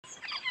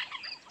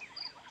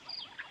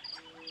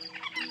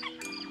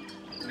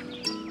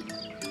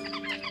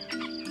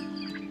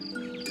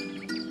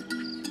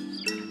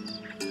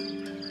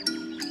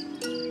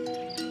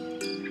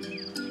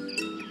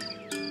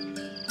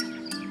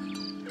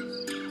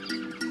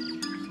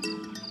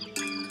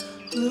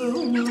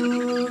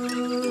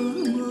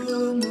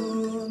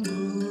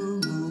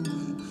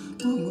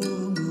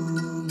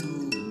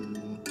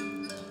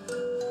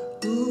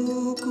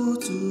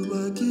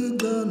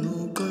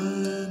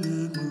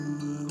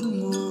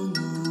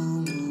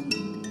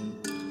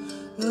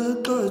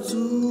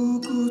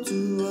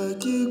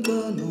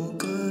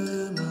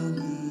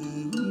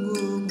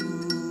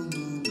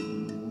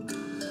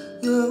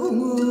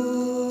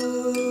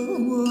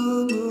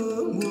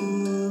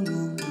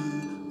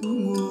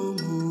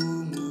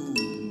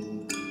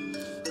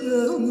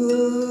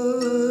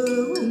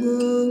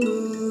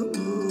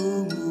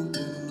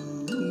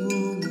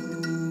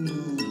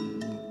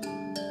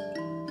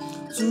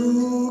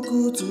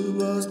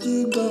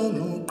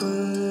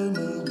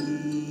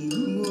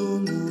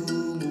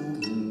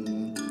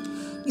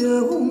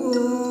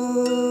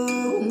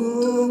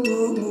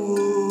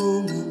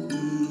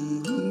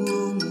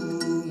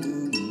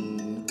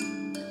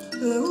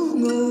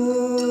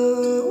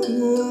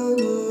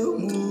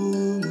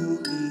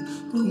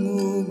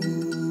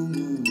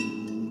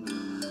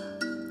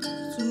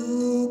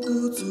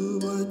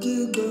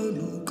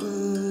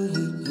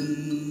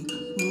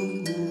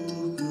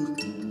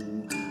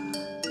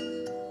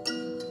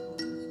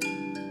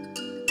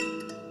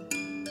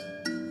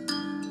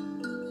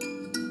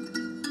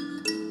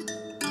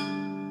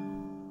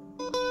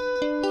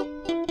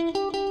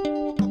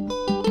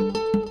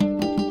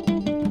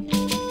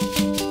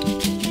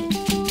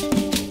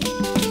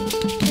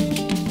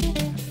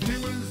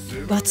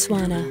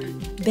Botswana,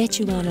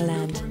 Bechuana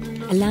land,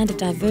 a land of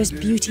diverse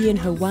beauty in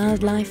her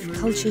wildlife,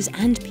 cultures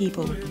and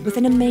people, with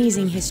an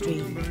amazing history,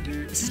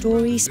 a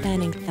story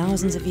spanning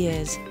thousands of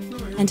years,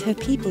 and her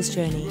people's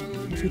journey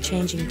through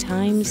changing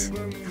times,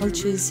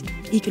 cultures,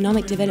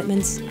 economic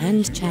developments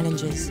and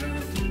challenges.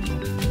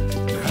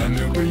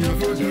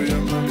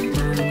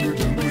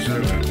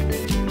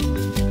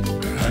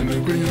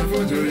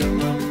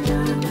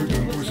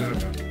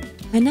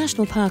 Her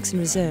national parks and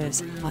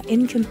reserves are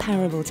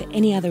incomparable to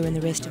any other in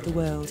the rest of the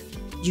world,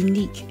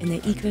 unique in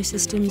their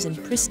ecosystems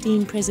and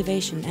pristine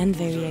preservation and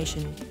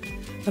variation.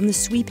 From the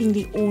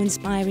sweepingly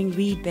awe-inspiring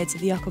reed beds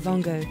of the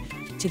Okavango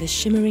to the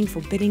shimmering,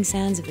 forbidding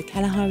sands of the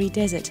Kalahari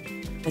Desert,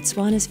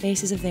 Botswana's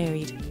faces are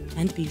varied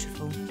and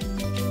beautiful.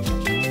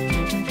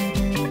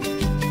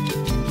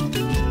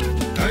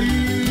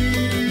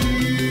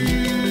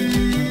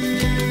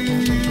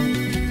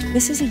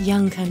 This is a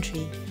young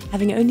country,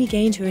 having only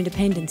gained her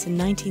independence in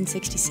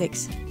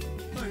 1966.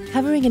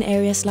 Covering an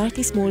area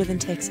slightly smaller than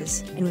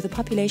Texas, and with a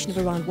population of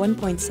around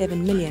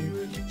 1.7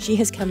 million, she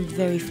has come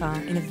very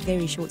far in a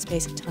very short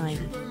space of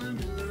time.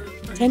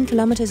 10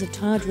 kilometers of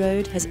tarred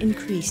road has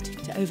increased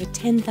to over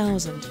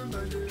 10,000,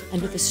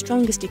 and with the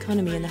strongest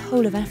economy in the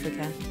whole of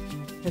Africa,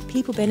 her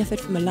people benefit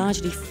from a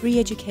largely free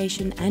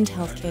education and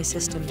healthcare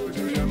system.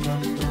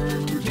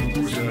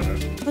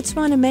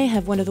 Botswana may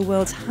have one of the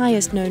world's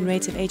highest known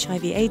rates of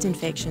HIV/AIDS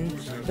infection,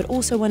 but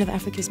also one of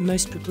Africa's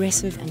most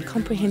progressive and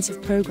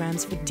comprehensive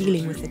programs for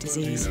dealing with the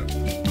disease.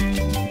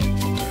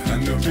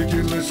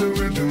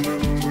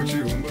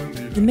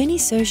 The many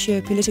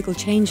socio-political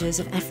changes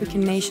of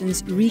African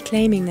nations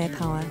reclaiming their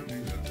power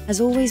has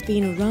always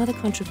been a rather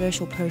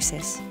controversial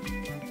process.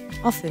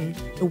 Often,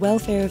 the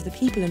welfare of the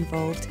people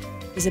involved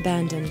is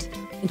abandoned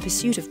in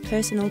pursuit of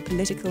personal,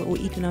 political or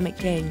economic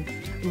gain,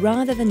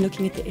 rather than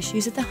looking at the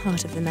issues at the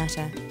heart of the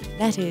matter,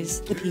 that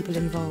is, the people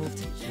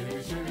involved.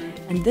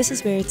 And this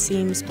is where it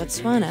seems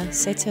Botswana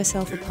sets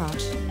herself apart.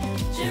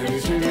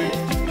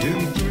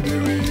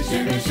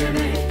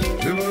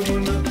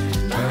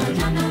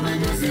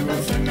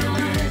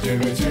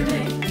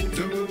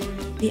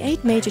 The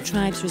 8 major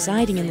tribes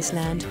residing in this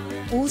land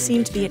all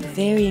seem to be at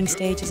varying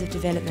stages of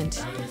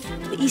development.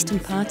 The eastern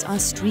parts are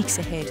streaks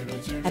ahead,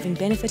 having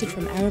benefited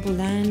from arable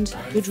land,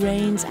 good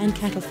rains and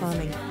cattle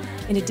farming,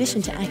 in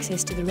addition to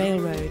access to the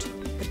railroad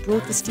that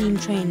brought the steam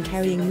train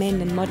carrying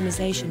men and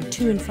modernization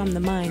to and from the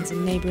mines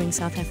in neighbouring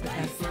South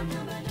Africa.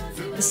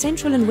 The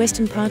central and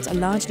western parts are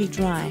largely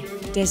dry,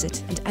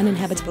 desert and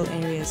uninhabitable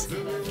areas,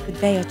 but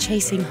they are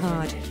chasing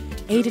hard,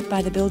 aided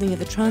by the building of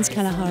the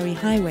Trans-Kalahari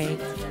Highway,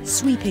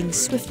 sweeping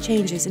swift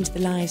changes into the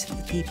lives of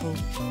the people.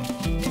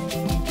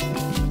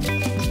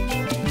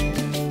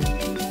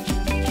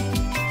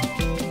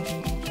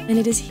 And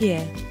it is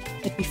here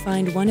that we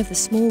find one of the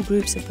small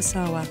groups of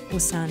Bosawa, or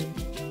San.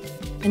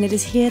 And it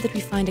is here that we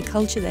find a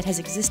culture that has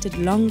existed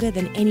longer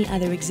than any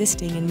other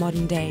existing in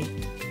modern day.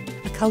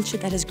 A culture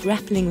that is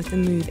grappling with the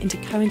move into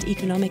current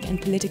economic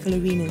and political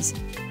arenas,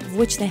 of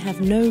which they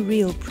have no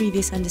real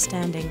previous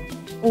understanding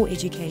or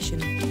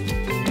education.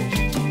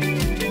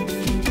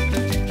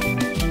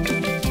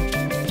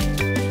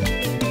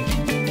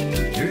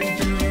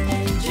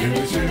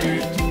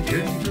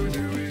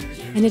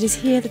 And it is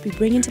here that we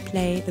bring into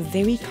play the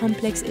very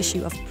complex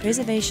issue of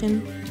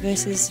preservation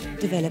versus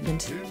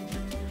development.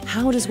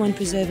 How does one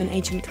preserve an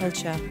ancient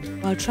culture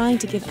while trying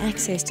to give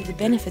access to the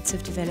benefits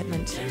of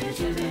development?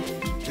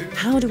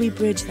 How do we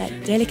bridge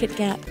that delicate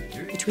gap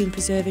between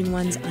preserving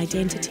one's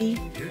identity,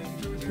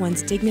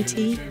 one's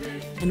dignity,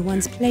 and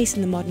one's place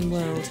in the modern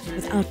world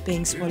without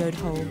being swallowed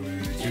whole.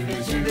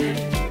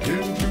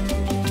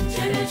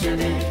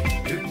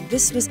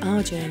 This was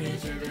our journey,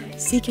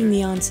 seeking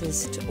the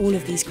answers to all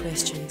of these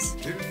questions.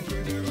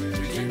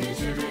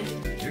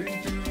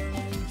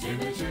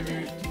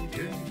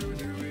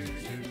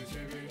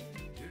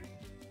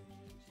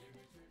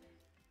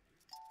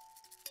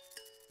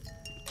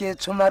 Ke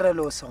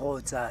tshomarelo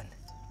segotsana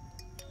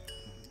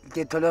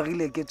ke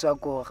thologile ke tswa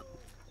ko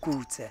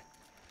Kutse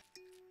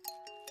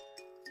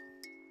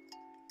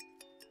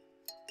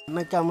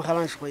nna ke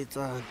amogela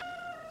segotsana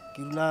ke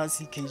dula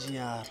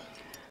CKGR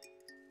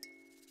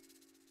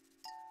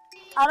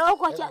aro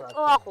ko tsa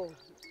go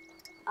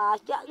a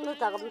tsa no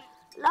ta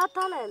la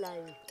talela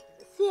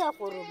si a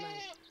go roma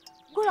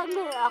go la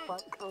me a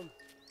go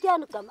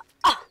tiano kama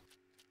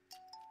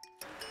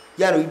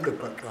ya ro ikwe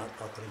patwa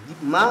gore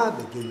ma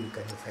be ke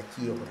ka fa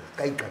ki gore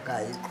ka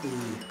ikaka e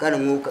ka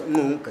ngo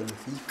ka ni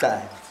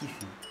fika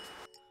kifi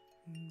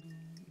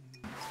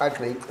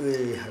akre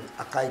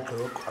a ka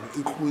ikro am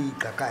ikui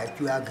ka ka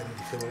tu aga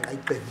ni se ka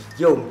ikwe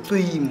yo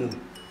tuimo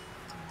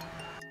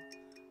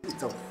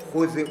itsa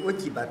khoze o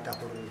ki bata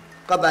gore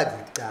ka ba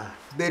dita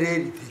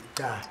bereri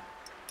dita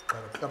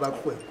ka ba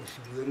kwe ku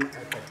sibueng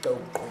a ka tau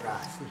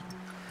korasi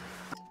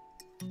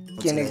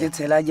ke ne ke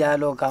tshela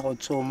jalo ka go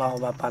tsoma go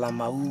bapala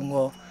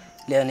maungo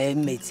le ene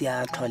metsi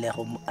a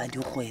tlholego a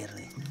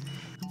digwere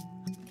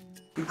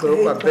ko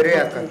ba bere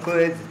ya ka ko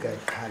e ka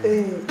khale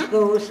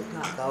go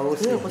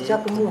se go tsa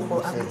ko mo go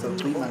a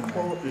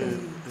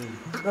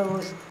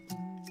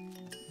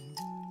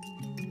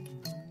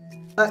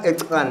a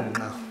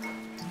etsanna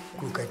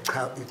ku ka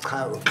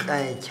o ka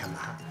e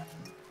chama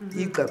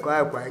ika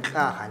kwa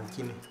ka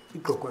hankin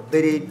iko ko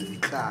bere di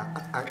ka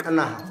a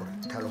kana ha go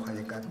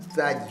tlhaloganya ka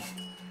tsaji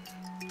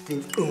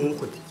tin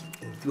go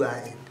twa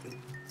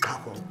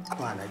kako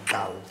kwana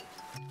dawo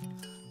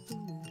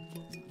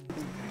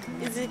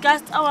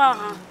izikast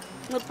awanga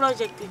no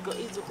project ko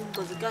izuku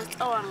ko zikast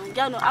awanga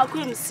ngano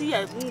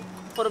akwemsiya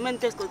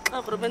gormentes ko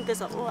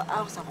gormentes o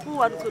a sa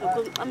kuwan ko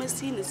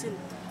amesini sin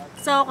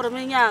sa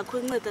gormenya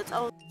ko nceda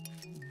tsawo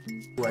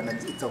wana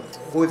tsa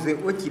goze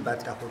o ki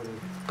bata gore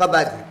ka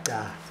ba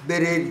dita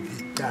bereri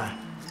dita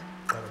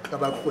ka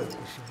ba kwe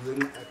ku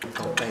sibueng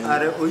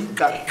are o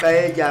ika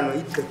kae jano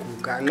iteku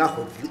ka na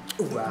go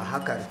wa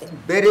haka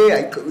bere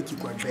ai ka uki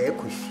kwa be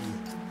ku si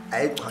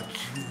ai kwa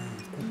tsu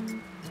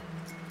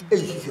e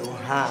se o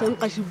ha se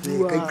nka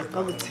shibua ka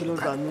botshelo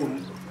ba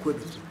me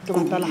ke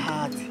motala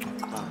hatsi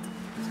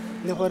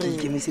le gore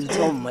ke misiltse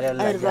o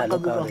mmalela jalo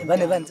ka gore ba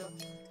ne ba ntse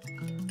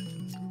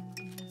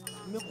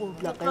me go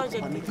bla ka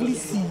go me ke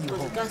lisigo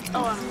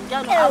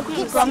ngano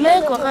akwemsiya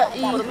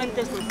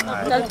gormentes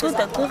ko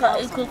ka tuta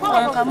iko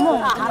ka mo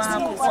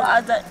ko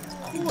aza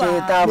ke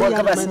ta bo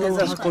ka ba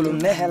senyetsa sekolo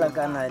mme hela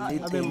kana le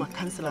teng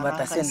ba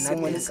ta se nna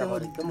ngwe ka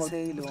gore ke mo se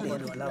ile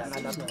gore la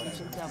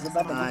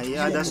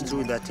yeah, that's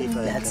true that if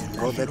I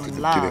go back to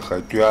the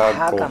khatua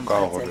ko ka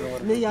gore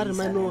le ya re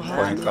mano ha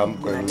ko kam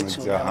ko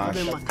ntse ha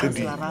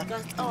kedi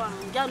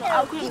ngano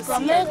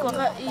akwemsiya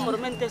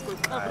gormentes ko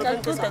ka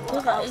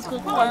tuta iko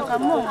ka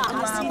mo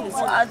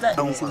ko aza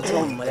misiltse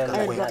o mmalela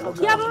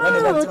ya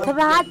mo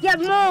tabaha ya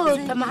mo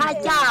tabaha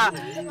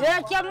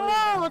ya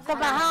mo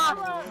tabaha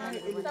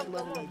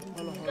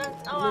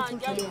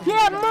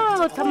ya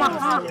mo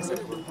tabaha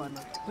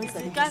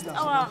zikast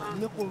awanga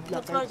no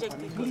project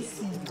ko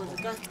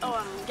zikast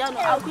awanga ngano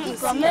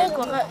akwemsiya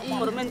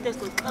gormentes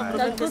ko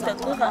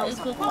ka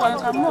iko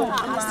ka mo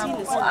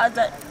ko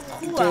aza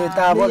ke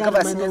ta bo ka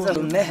ba senyetsa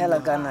mme hela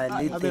kana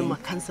le teng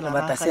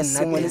ba ta se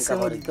nna ngwe ka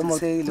gore ke mo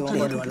se ile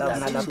gore la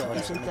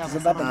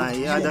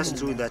yeah, that's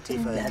true that if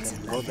I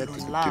go back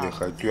to the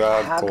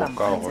khatua ko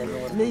ka gore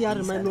le ya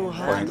re mano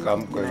ha ko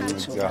kam ko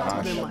ntse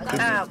ha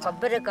ka ka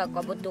bereka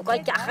ka botoka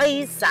ka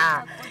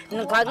gaisa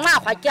nka nga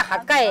gwa ke ga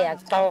ka ya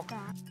to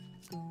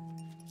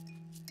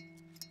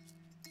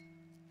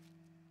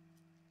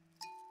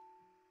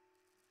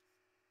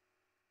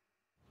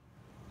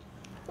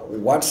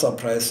What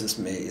surprises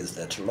me is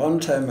that a long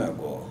time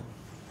ago,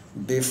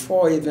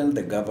 before even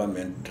the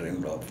government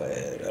dreamed of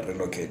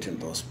relocating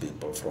those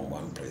people from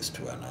one place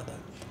to another,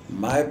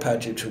 my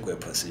party took a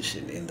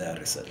position in their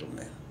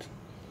resettlement.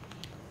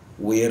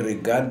 We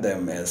regard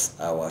them as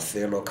our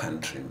fellow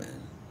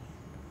countrymen,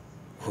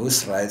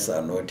 whose rights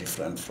are no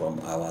different from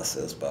ours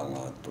as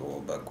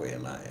Bangladesh,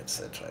 Bakwena,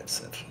 etc.,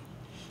 etc.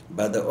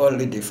 But the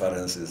only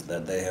difference is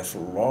that they have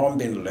long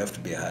been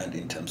left behind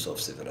in terms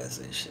of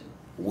civilization.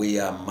 We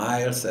are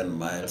miles and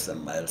miles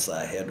and miles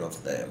ahead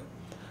of them,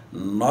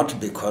 not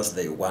because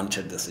they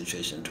wanted the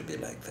situation to be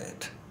like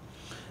that.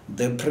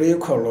 The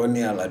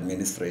pre-colonial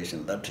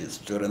administration, that is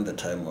during the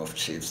time of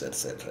chiefs,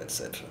 etc.,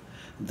 etc.,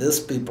 these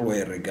people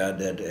were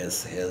regarded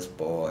as his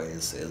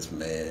boys, as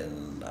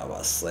men,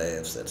 our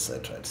slaves,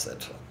 etc.,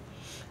 etc.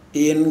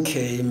 In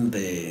came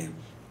the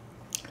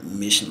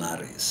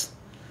missionaries.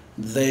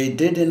 They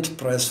didn't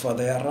press for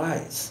their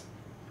rights,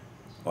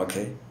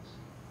 okay?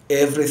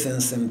 Everything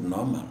seemed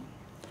normal.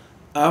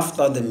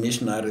 After the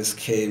missionaries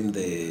came,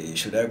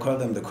 should I call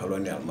them the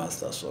colonial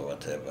masters or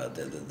whatever,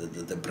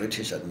 the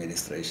British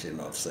administration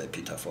of, say,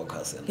 Peter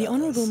Focus and The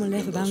Honourable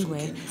Molefe those who Bangwe,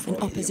 came before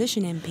an him.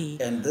 opposition MP,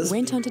 And this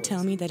went on to bill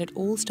tell me that it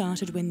all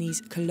started when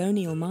these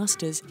colonial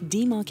masters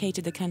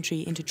demarcated the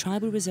country into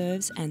tribal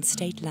reserves and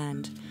state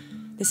land.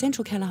 The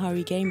Central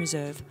Kalahari Game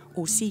Reserve,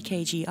 or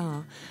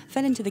CKGR,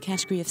 fell into the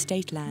category of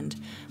state land,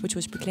 which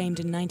was proclaimed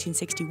in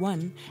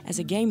 1961 as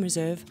a game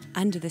reserve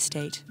under the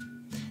state.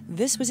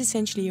 This was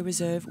essentially a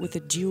reserve with a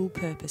dual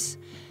purpose,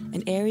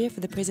 an area for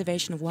the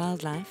preservation of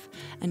wildlife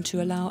and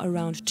to allow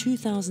around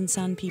 2,000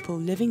 San people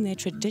living their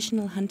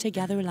traditional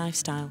hunter-gatherer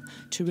lifestyle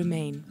to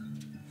remain.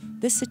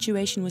 This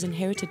situation was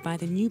inherited by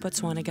the new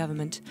Botswana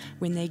government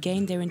when they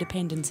gained their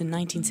independence in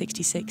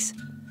 1966.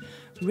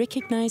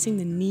 Recognizing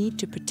the need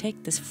to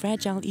protect this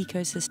fragile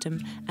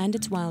ecosystem and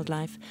its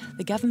wildlife,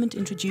 the government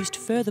introduced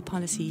further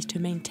policies to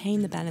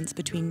maintain the balance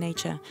between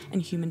nature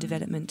and human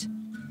development.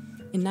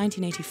 In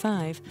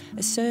 1985,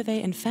 a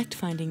survey and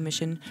fact-finding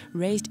mission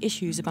raised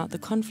issues about the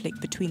conflict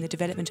between the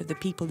development of the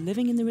people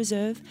living in the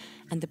reserve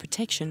and the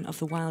protection of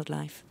the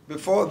wildlife.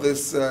 Before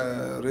this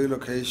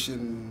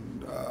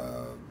relocation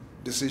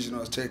decision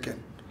was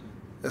taken,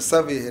 a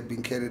survey had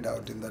been carried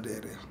out in that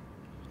area.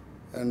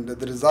 And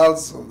the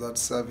results of that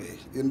survey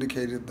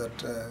indicated that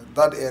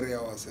that area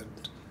was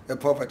a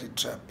poverty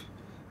trap.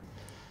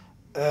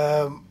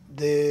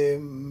 The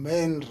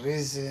main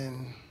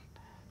reason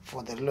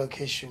for the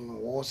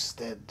relocation was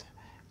that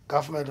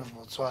government of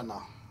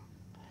Botswana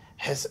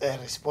has a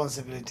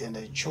responsibility and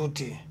a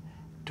duty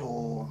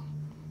to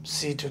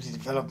see to the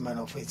development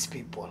of its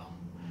people.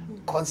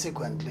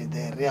 Consequently,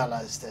 they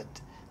realized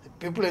that the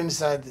people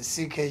inside the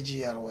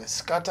CKGR were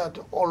scattered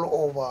all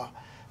over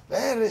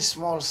very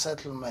small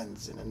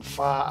settlements and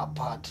far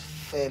apart,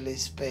 fairly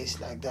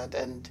spaced like that,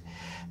 and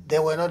they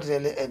were not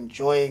really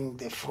enjoying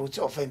the fruits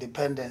of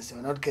independence. They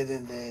were not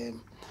getting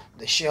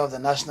the share of the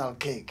national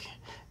cake.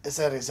 As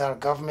a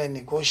result, government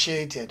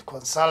negotiated,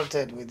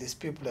 consulted with these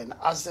people and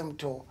asked them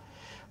to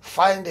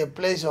find a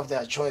place of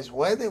their choice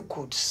where they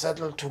could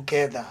settle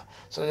together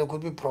so they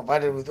could be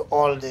provided with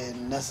all the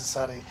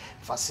necessary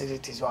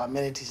facilities or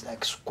amenities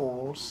like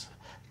schools,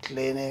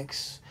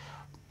 clinics,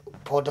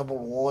 potable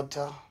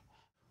water.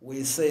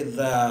 We say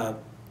that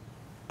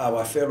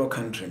our fellow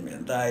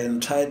countrymen, they are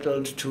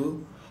entitled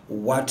to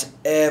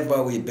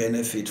whatever we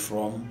benefit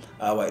from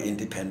our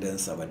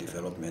independence, our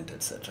development,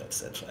 etc.,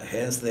 etc.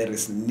 Hence, there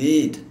is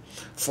need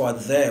for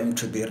them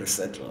to be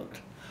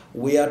resettled.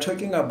 We are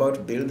talking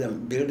about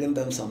building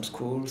them some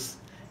schools,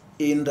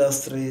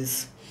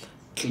 industries,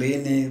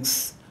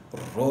 clinics,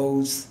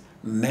 roads,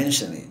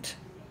 mention it.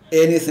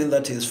 Anything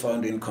that is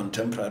found in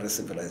contemporary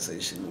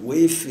civilization,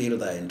 we feel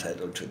they are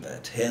entitled to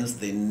that. Hence,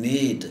 the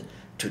need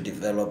to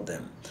develop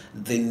them,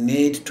 the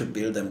need to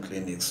build them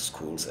clinics,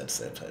 schools,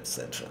 etc.,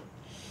 etc.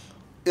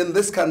 In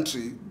this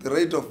country, the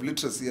rate of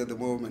literacy at the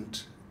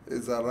moment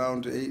is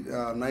around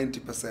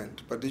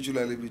 90%,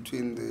 particularly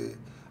between the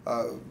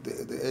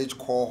age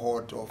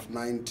cohort of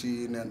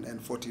 19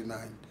 and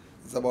 49.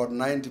 It's about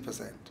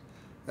 90%.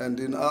 And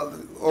in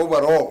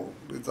overall,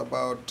 it's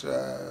about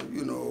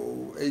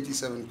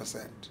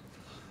 87%.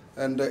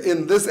 And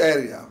in this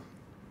area,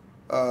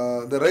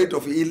 the rate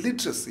of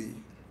illiteracy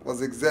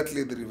was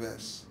exactly the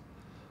reverse.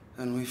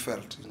 And we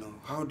felt,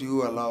 how do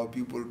you allow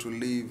people to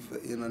live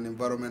in an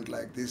environment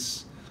like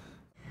this?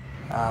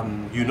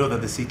 You know that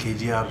the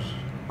CKGR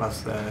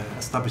was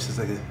established as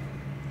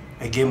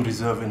a game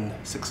reserve in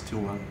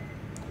 '61.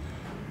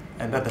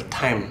 And at the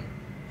time,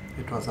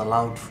 it was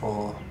allowed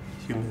for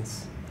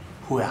humans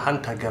who were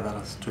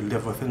hunter-gatherers to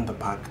live within the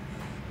park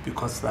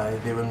because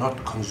they were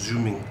not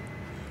consuming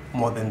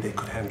more than they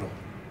could handle.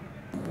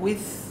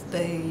 With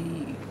the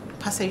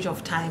passage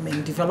of time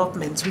and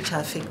developments which are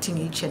affecting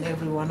each and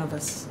every one of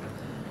us,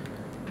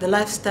 the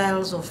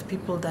lifestyles of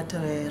people that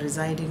are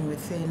residing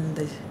within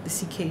the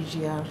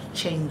CKGR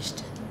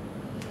changed.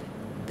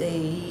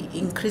 They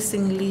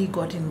increasingly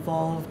got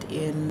involved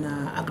in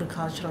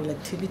agricultural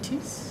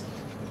activities,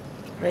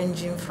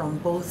 ranging from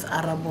both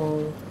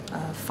arable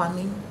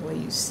farming, where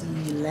you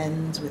see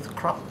lands with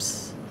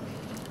crops,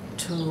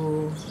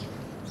 to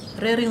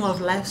rearing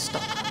of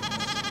livestock,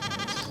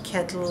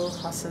 cattle,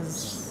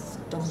 horses,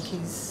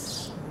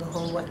 donkeys, the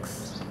whole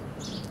works.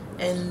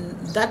 And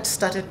that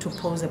started to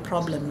pose a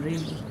problem,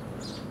 really,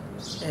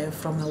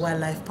 from a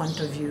wildlife point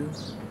of view,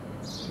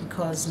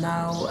 because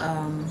now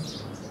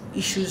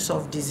issues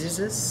of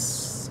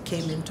diseases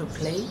came into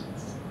play,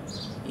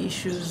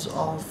 issues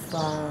of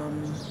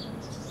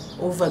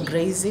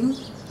overgrazing.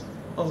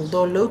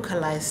 Although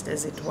localized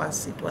as it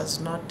was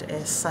not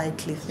a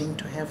sightly thing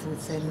to have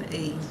within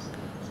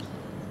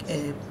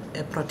a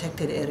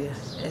protected area,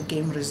 a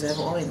game reserve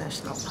or a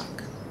national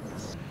park.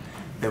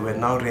 They were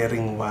now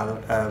rearing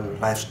wild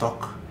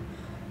livestock.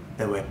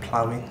 They were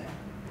plowing.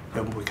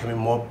 They were becoming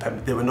more.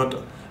 They were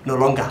no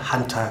longer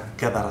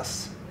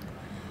hunter-gatherers.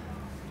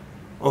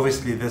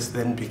 Obviously, this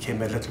then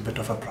became a little bit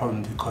of a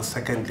problem because,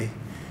 secondly,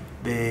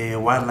 the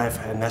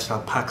Wildlife and National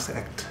Parks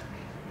Act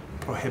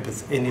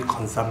prohibits any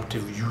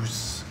consumptive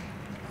use,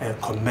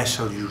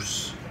 commercial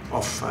use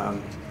of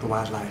the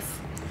wildlife.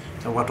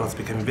 And what was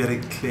becoming very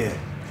clear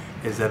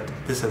is that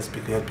this has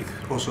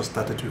also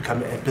started to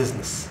become a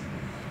business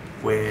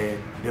where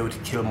they would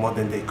kill more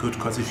than they could,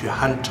 because if you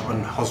hunt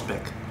on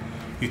horseback,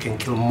 you can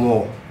kill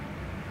more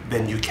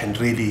than you can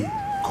really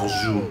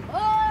consume.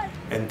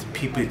 And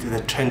people,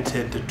 the trend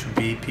tended to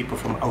be people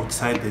from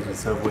outside the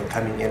reserve were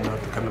coming in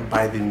to come and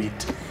buy the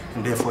meat,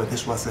 and therefore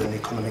this was an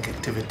economic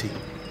activity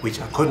which,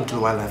 according to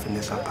the Wildlife and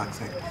National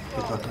Parks Act,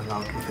 is not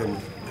allowed within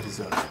the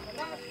reserve.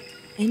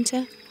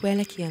 Enter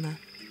Kwela Kiama,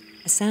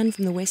 a San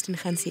from the Western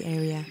Khansi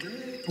area,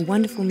 a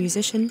wonderful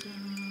musician,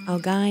 our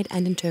guide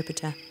and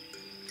interpreter.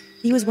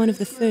 He was one of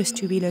the first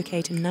to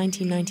relocate in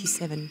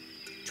 1997,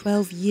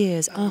 12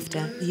 years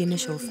after the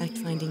initial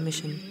fact-finding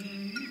mission.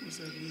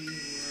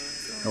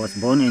 I was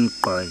born in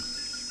Koi.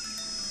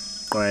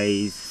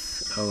 Koi is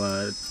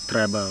our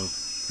tribal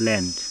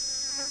land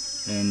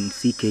in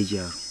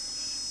CKGR.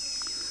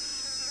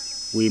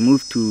 We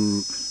moved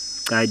to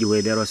Kaidi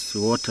where there was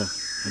water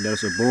and there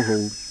was a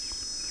borehole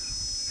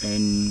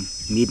in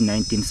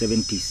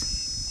mid-1970s.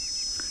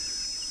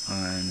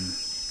 And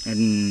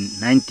in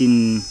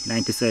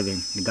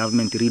 1997, the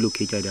government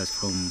relocated us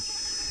from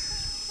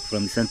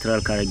the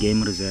Central Kalahari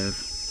Game Reserve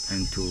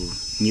and to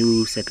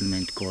new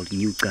settlement called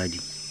New Kadi.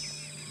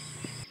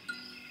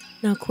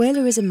 Now,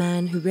 Kwela is a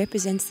man who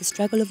represents the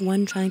struggle of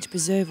one trying to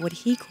preserve what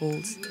he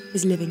calls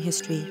his living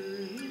history,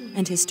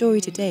 and his story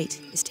to date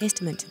is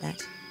testament to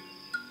that.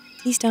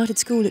 He started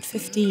school at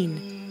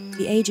 15,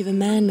 the age of a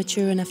man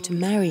mature enough to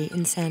marry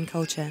in San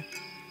culture.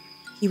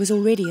 He was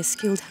already a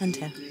skilled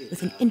hunter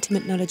with an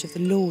intimate knowledge of the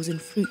laws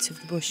and fruits of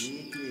the bush.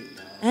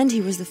 And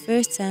he was the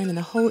first San in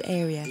the whole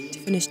area to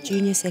finish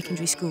junior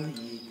secondary school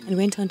and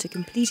went on to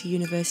complete a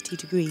university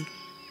degree.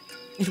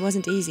 It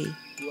wasn't easy.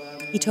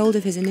 He told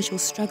of his initial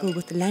struggle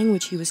with the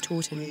language he was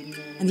taught in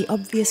and the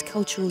obvious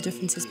cultural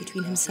differences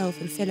between himself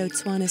and fellow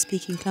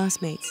Tswana-speaking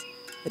classmates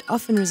that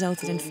often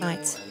resulted in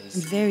fights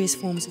and various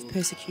forms of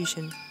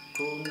persecution.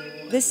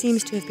 This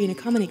seems to have been a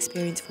common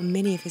experience for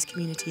many of his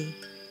community.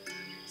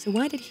 So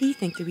why did he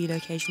think the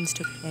relocations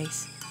took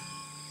place?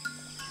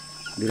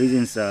 The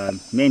reasons are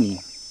many.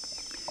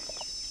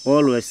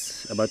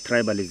 Always about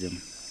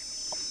tribalism,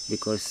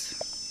 because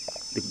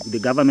the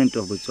government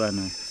of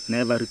Botswana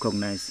never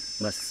recognized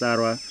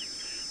Basarwa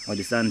or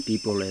the San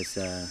people as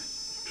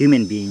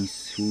human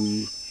beings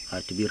who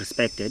are to be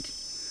respected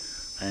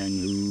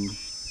and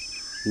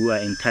who are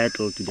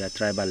entitled to their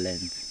tribal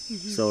land.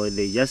 So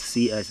they just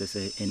see us as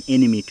an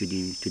enemy to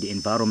the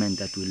environment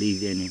that we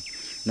live in,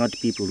 not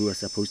people who are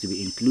supposed to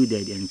be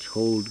included and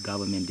hold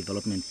government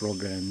development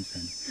programs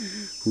and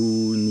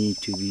who need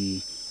to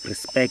be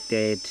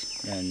respected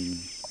and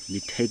be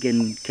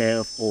taken care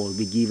of or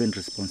be given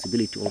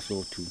responsibility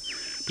also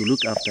to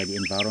look after the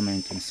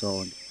environment and so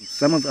on.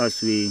 Some of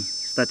us, we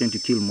starting to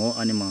kill more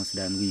animals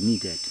than we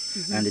needed,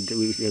 and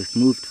we have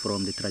moved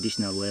from the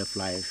traditional way of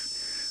life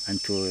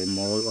into a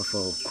more of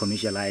a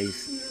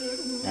commercialized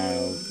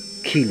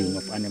killing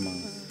of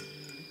animals.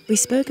 We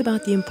spoke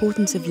about the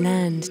importance of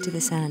land to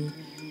the San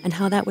and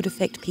how that would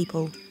affect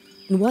people,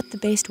 and what the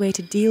best way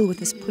to deal with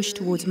this push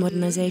towards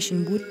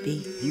modernization would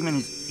be.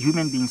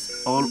 Human beings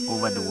all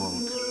over the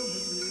world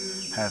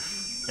have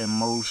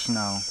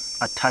emotional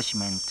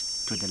attachment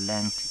to the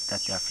land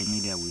that they are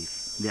familiar with.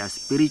 They are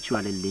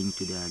spiritually linked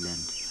to their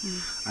land,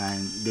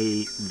 and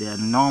their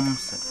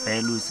norms,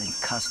 values and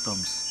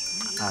customs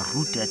are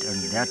rooted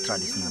in their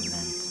traditional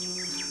land.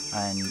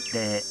 And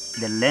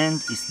the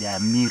land is their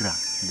mirror.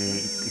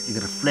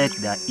 It reflects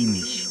their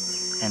image,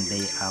 and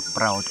they are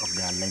proud of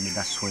their land.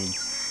 That's why,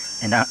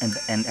 and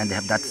they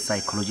have that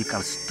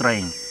psychological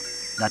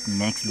strength that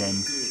makes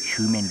them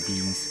human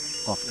beings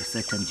of a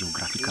certain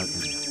geographical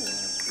area.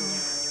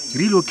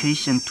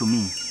 Relocation to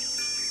me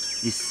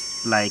is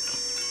like,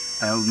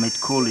 I might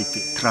call it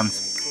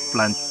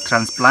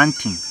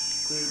transplanting.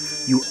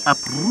 You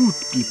uproot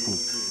people.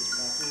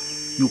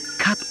 You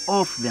cut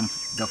off them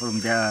from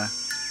their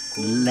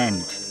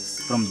land,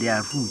 from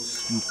their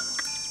roots. You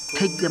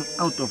take them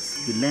out of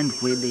the land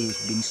where they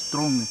have been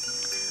strong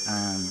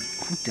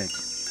rooted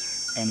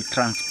and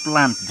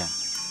transplant them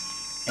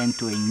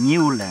into a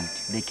new land.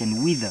 They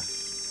can wither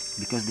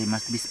because they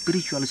must be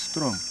spiritually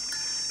strong.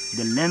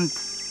 The land,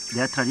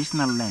 their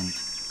traditional land,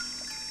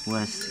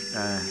 was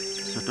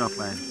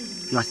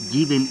was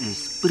given a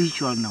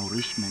spiritual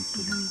nourishment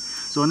to them.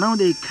 So now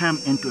they come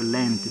into a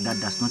land that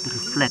does not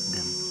reflect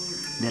them.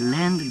 The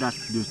land that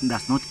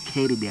does not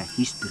carry their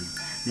history.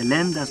 The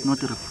land does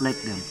not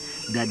reflect them,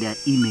 their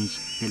image.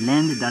 The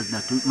land does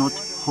not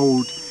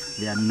hold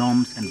their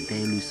norms and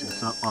values and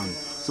so on.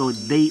 So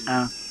they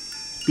are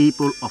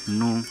people of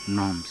no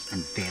norms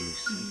and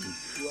values.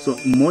 So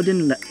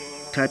modern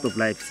type of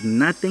life is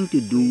nothing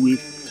to do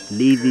with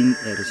leaving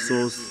a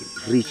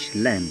resource-rich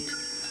land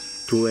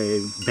to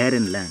a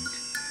barren land.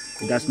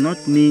 It does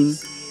not mean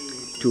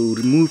to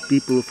remove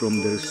people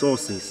from the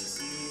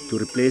resources, to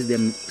replace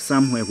them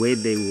somewhere where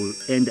they will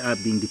end up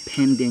being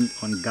dependent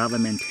on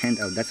government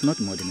handout. That's not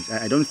modernization.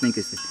 I don't think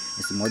it's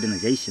a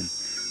modernization.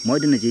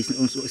 Modernization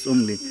also is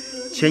only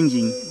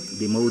changing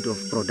the mode of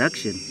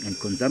production and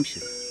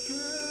consumption.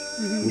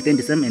 within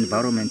the same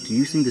environment,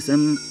 using the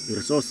same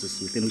resources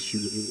within which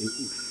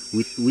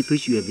with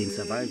which you have been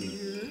surviving.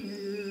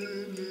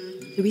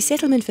 The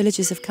resettlement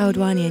villages of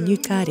Kaudwani and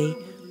Nyutkari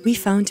we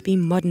found to be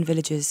modern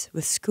villages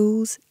with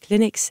schools,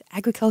 clinics,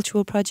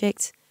 agricultural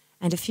projects,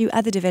 and a few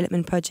other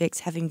development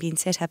projects having been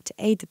set up to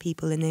aid the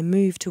people in their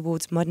move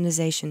towards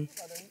modernization.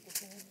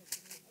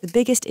 The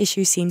biggest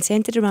issue seemed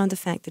centered around the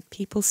fact that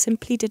people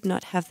simply did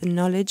not have the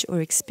knowledge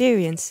or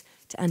experience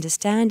to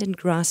understand and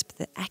grasp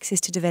the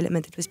access to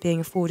development that was being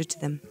afforded to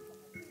them.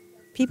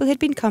 People had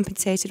been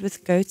compensated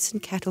with goats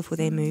and cattle for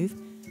their move,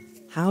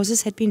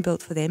 houses had been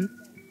built for them,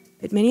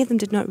 but many of them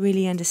did not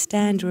really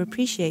understand or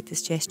appreciate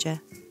this gesture.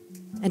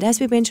 And as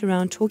we went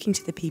around talking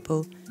to the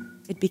people,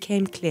 it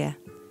became clear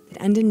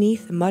that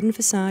underneath the modern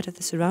facade of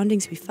the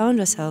surroundings we found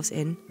ourselves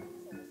in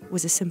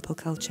was a simple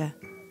culture,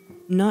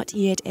 not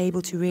yet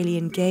able to really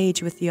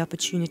engage with the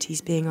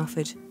opportunities being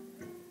offered.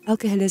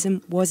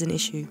 Alcoholism was an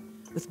issue,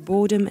 with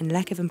boredom and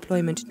lack of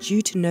employment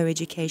due to no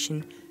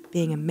education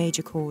being a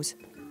major cause.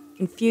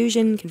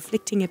 Confusion,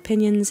 conflicting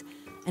opinions,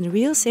 and a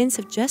real sense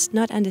of just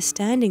not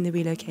understanding the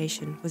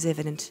relocation was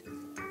evident.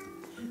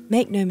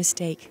 Make no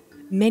mistake,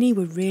 many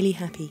were really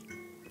happy,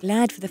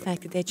 glad for the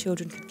fact that their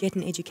children could get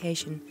an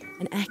education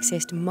and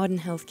access to modern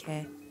health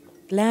care,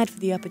 glad for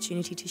the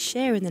opportunity to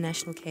share in the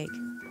national cake,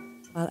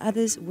 while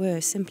others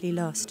were simply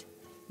lost,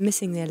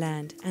 missing their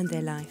land and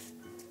their life.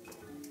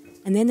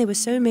 And then there were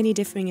so many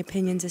differing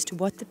opinions as to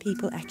what the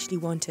people actually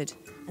wanted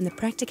and the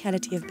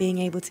practicality of being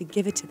able to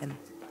give it to them.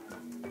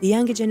 The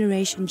younger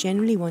generation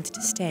generally wanted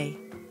to stay,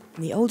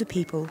 and the older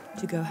people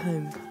to go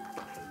home.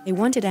 They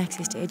wanted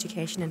access to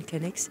education and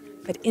clinics,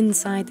 but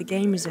inside the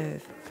game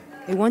reserve.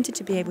 They wanted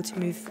to be able to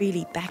move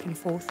freely back and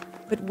forth,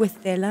 but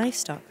with their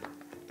livestock.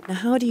 Now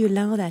how do you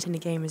allow that in a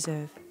game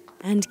reserve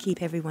and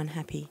keep everyone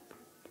happy?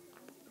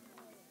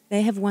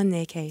 They have won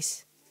their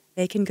case.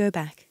 They can go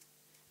back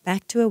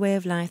to a way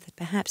of life that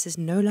perhaps is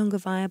no longer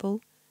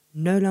viable,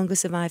 no longer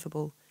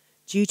survivable,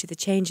 due to the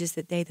changes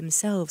that they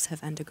themselves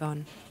have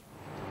undergone.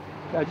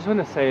 I just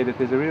want to say that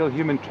there's a real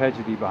human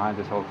tragedy behind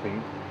this whole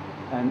thing,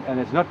 and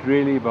it's not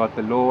really about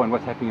the law and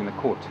what's happening in the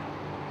court.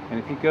 And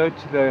if you go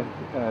to the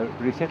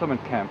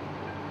resettlement camp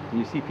and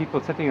you see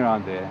people sitting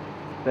around there,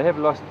 they have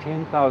lost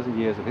 10,000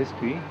 years of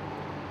history.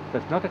 So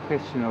it's not a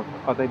question of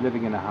are they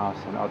living in a house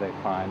and are they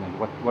fine and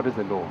what is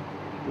the law.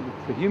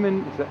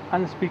 It's the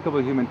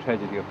unspeakable human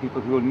tragedy of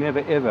people who will never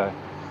ever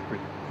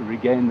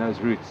regain those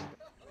roots.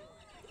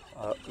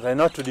 They're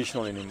not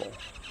traditional anymore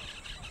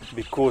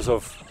because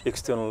of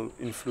external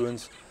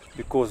influence,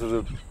 because of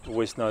the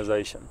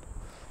westernization.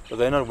 But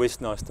they're not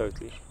westernized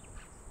totally.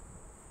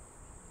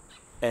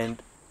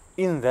 And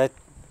in that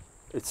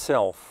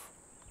itself,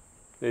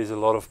 there's a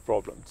lot of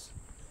problems.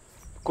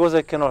 Because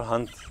they cannot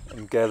hunt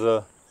and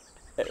gather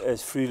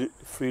as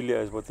freely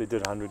as what they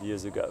did 100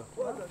 years ago.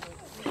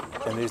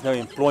 And there's no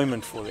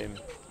employment for them.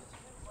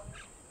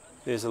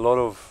 There's a lot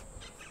of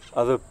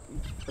other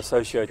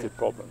associated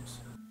problems.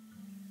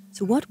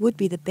 So what would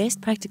be the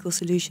best practical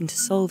solution to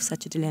solve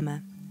such a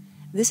dilemma?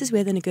 This is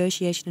where the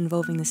negotiation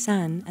involving the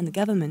SAN and the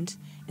government,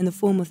 in the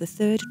form of the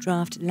third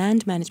draft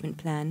land management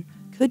plan,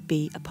 could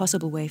be a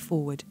possible way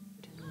forward.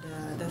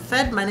 The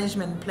third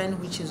management plan,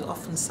 which is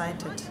often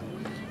cited,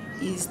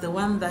 is the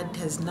one that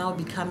has now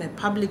become a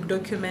public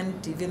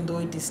document, even though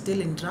it is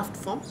still in draft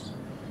form,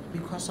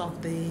 because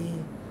of the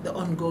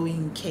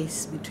ongoing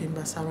case between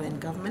Basawa and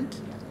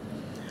government.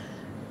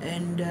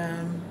 And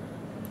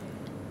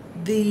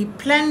the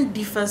plan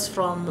differs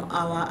from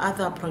our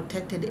other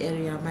protected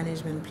area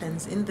management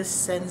plans in the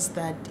sense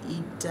that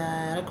it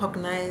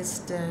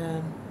recognized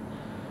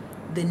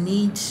the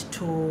need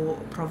to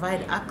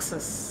provide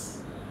access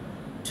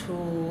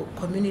to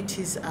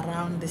communities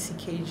around the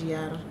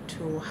CKGR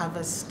to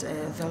harvest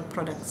veldt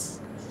products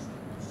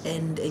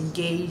and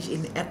engage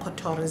in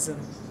ecotourism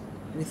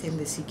within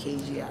the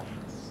CKGR.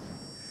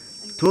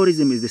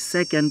 Tourism is the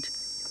second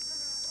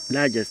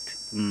largest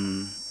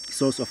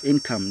source of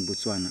income in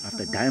Botswana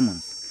after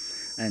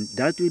diamonds, and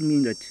that will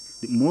mean that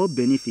more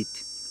benefit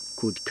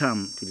could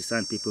come to the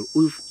San people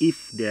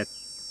if their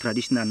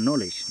traditional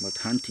knowledge about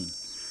hunting,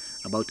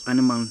 about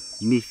animal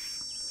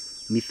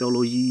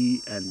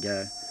mythology and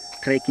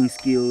trekking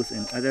skills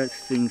and other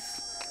things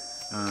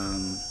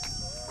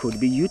could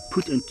be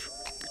put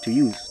to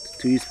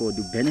use for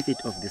the benefit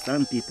of the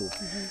San people,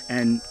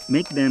 and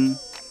make them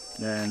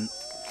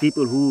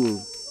people who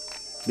will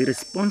be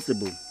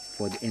responsible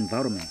for the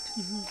environment.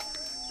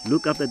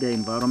 Look after the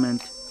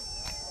environment,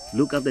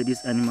 look after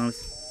these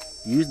animals,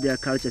 use their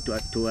culture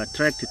to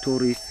attract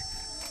tourists,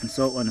 and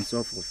so on and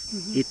so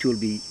forth. It will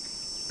be,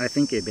 I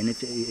think, a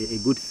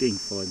good thing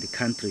for the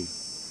country,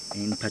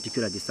 in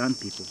particular the San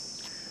people.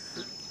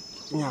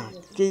 Yeah,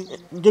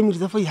 game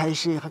reserve is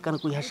high. Kana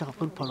ko ihasha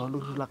ko pholo lo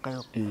rula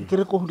kayo.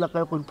 Kere ko hula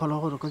kayo ko pholo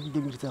ho ko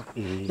game reserve.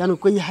 Yana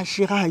ko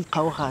ihasha ga hai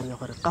khawo ganya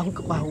gore ka ho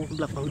ba ho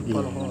rula ka ho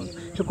pholo ho.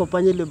 Se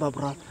kopanye le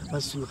babra ba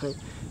suge.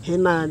 He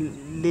na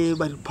le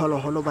ba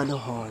pholo ho lo ba le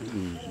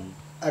hona.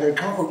 Are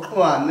ka go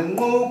tloa me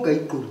ngo ka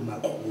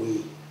ikuruma ko.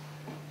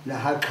 Na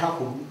ha ka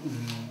go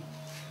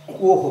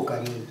ko ho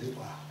ka ni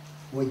kwa.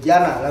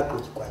 Wajana la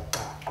kuchkwata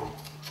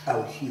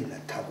au hila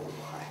tabo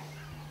hai.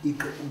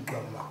 Ika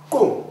ugama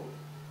kong.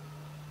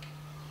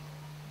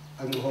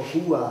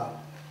 Angohua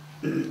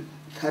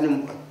kani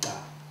mwata.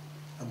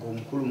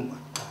 Agomkulu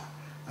mwata.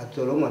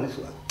 Atolonga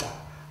nisu ata.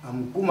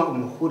 Amkuma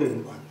umuhure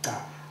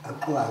mwata.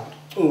 Akwa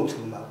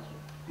otuma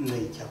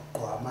meja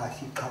kwa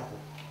masi kapo.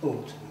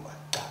 Otuma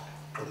wata.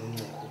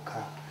 Kwenye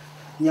kuka.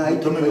 Nyai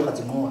tome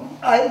wakati mwana.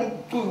 Ai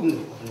tumu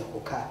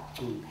kuka.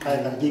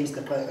 Kaya na James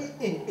katwa.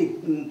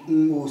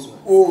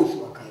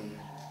 Osu wakaya.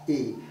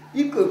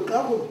 Ika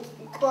kapo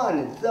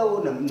kwane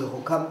zao na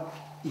mnahokam.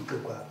 Ika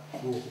kwa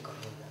kuka.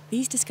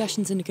 These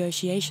discussions and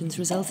negotiations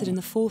resulted in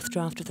the fourth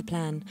draft of the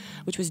plan,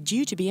 which was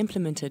due to be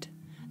implemented.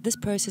 This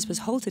process was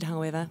halted,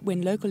 however,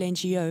 when local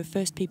NGO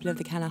First People of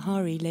the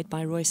Kalahari, led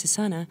by Roy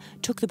Sisana,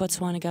 took the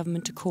Botswana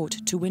government to court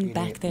to win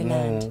back their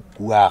land.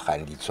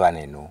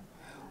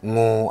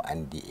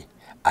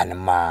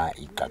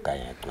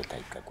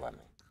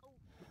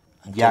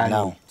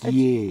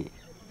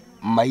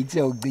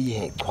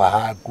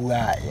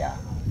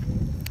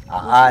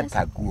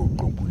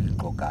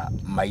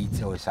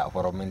 Maitse sa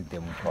foramente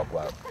mphwa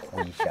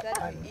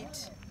kuisha ani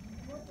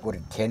por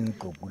 10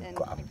 ko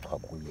kwa mphwa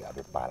kuya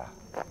bepala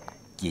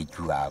ke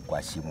tjua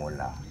kwa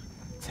simola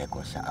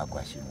tseko sa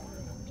akwa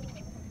simola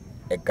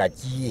e ka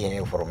tsi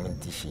he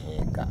formente shi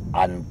ka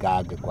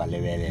anka ke kwa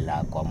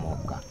lebelela kwa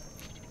moka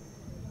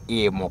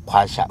e mo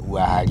khwasha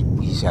wa hali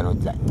puisano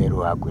tsa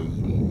nero a kwa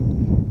ile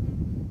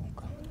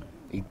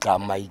e ka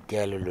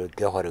maikelo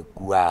ke gore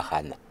kwa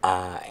gana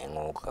a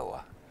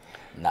engokewa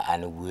na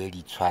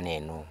anuweli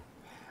tshwaneno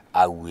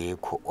awe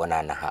ko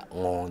onana ha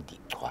ngondi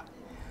twa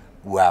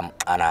wa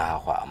ana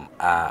ha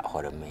a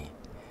horeme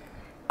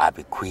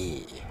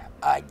abikwe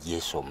a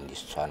yeso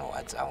mdistswana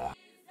watsawa.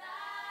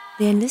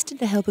 They enlisted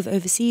the help of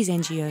overseas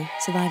NGO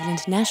Survival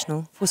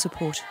International for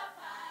support.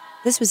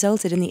 This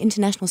resulted in the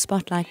international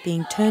spotlight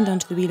being turned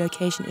onto the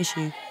relocation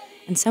issue,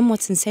 and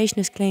somewhat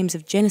sensationalist claims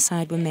of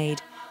genocide were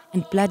made,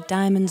 and blood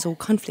diamonds or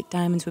conflict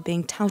diamonds were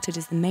being touted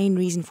as the main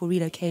reason for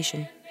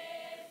relocation.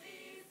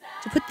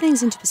 To put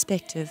things into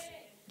perspective,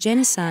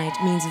 genocide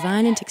means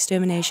violent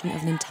extermination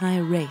of an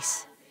entire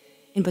race.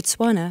 In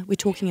Botswana, we're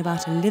talking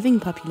about a living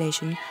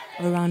population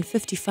of around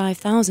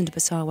 55,000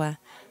 Basawa,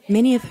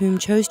 many of whom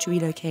chose to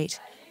relocate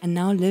and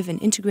now live in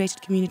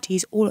integrated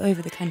communities all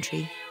over the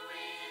country.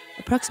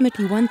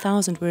 Approximately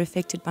 1,000 were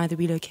affected by the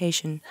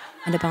relocation,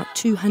 and about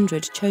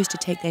 200 chose to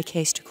take their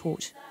case to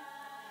court.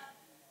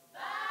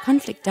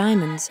 Conflict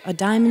diamonds are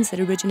diamonds that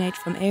originate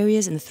from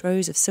areas in the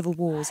throes of civil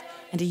wars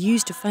and are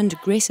used to fund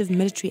aggressive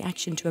military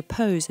action to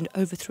oppose and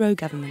overthrow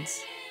governments.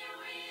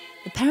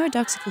 The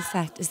paradoxical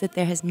fact is that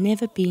there has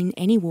never been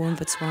any war in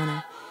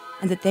Botswana,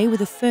 and that they were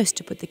the first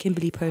to put the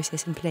Kimberley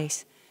process in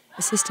place,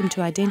 a system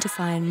to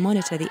identify and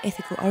monitor the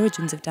ethical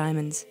origins of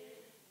diamonds.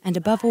 And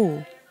above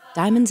all,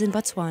 diamonds in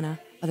Botswana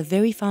are the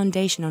very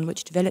foundation on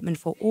which development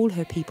for all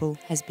her people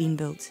has been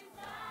built.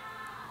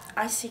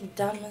 I see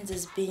diamonds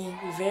as being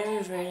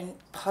very, very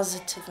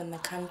positive in the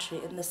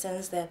country, in the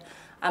sense that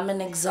I'm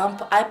an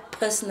example, I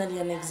personally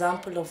am an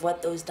example of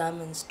what those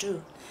diamonds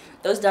do.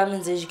 Those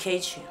diamonds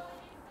educate you.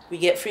 We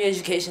get free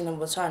education in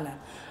Botswana.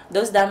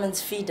 Those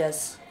diamonds feed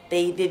us.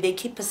 They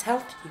keep us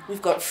healthy.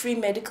 We've got free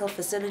medical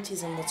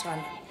facilities in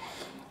Botswana.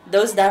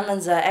 Those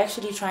diamonds are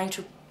actually trying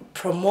to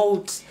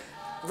promote,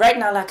 right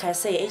now, like I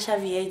say,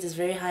 HIV/AIDS is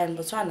very high in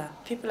Botswana.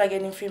 People are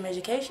getting free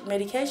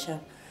medication.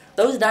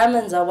 Those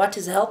diamonds are what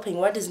is helping,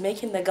 what is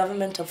making the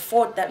government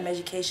afford that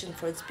medication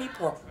for its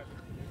people.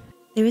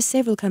 There are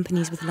several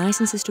companies with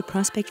licenses to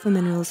prospect for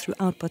minerals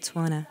throughout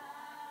Botswana.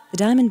 The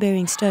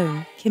diamond-bearing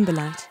stone,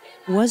 kimberlite,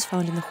 was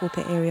found in the Hope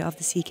area of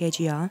the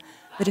CKGR,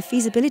 but a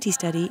feasibility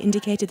study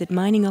indicated that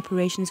mining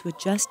operations were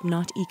just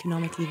not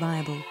economically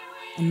viable,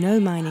 and no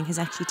mining has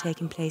actually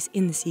taken place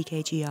in the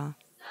CKGR.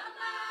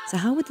 So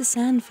how would the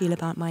San feel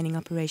about mining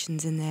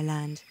operations in their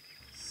land?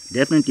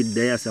 Definitely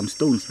there are some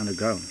stones on the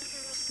ground.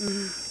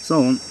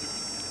 So,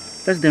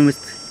 first they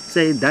must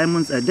say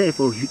diamonds are there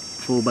for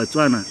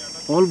Botswana,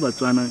 all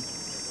Botswana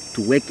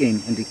to work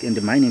in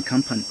the mining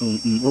company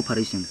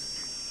operations,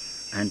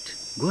 and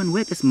go and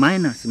work as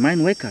miners,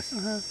 mine workers.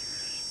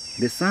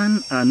 The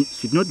San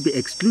should not be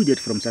excluded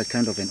from such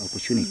kind of an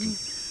opportunity,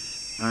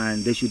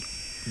 and they should.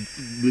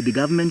 The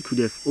government could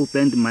have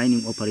opened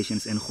mining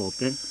operations in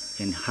Hope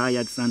and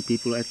hired some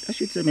people. I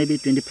should say maybe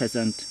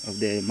 20% of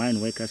the mine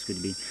workers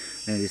could be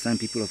the San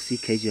people of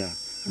CKGR.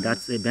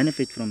 That's a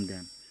benefit from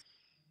them.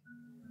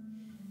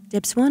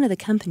 Debswana, the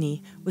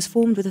company, was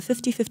formed with a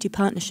 50-50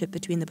 partnership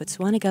between the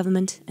Botswana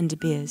government and De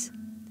Beers.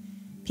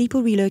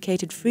 People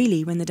relocated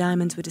freely when the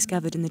diamonds were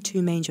discovered in the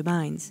two major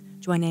mines,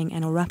 Jwaneng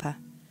and Orapa.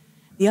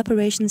 The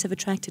operations have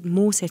attracted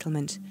more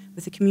settlement,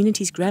 with the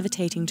communities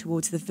gravitating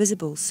towards the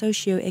visible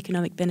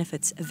socio-economic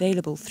benefits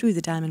available through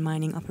the diamond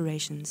mining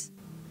operations.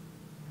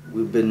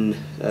 We've been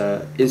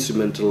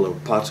instrumental or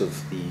part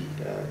of the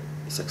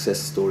success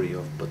story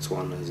of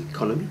Botswana's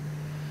economy,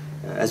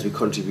 as we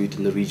contribute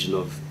in the region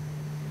of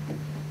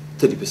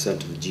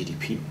 30% of the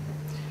GDP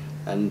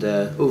and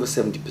over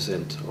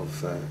 70%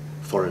 of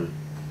foreign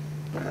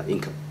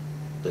income.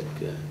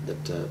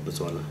 that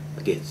Botswana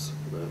gets,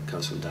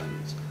 calcium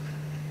diamonds.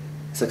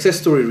 Success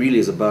story really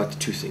is about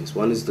two things.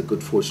 One is the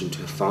good fortune to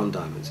have found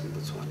diamonds in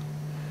Botswana,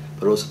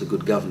 but also the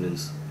good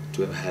governance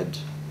to have had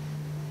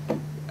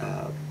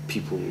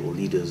people or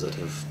leaders that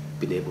have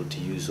been able to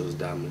use those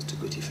diamonds to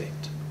good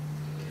effect.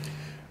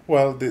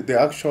 Well, the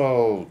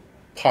actual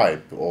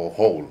pipe or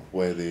hole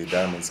where the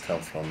diamonds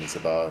come from is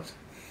about,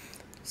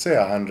 say,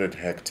 100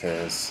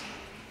 hectares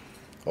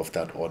of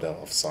that order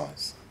of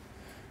size.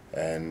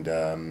 And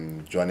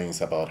Joining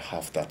is about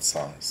half that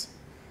size.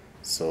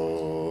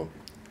 So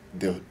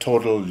the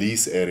total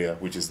lease area,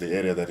 which is the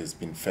area that has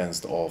been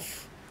fenced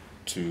off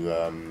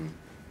to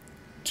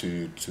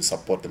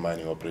support the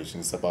mining operation,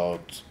 is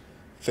about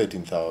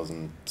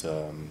 13,000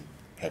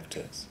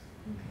 hectares.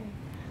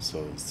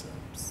 So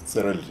it's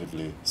a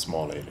relatively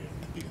small area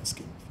in the bigger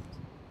scheme of things.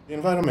 The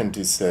environment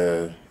is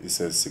a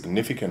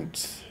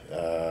significant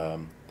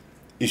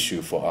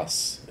issue for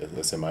us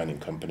as a mining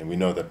company. We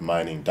know that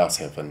mining does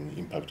have an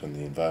impact on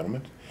the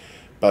environment,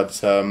 but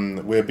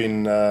we've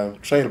been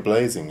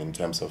trailblazing in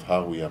terms of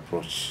how we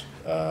approach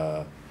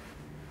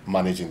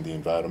managing the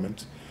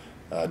environment.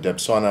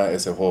 Botswana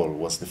as a whole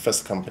was the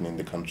first company in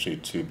the country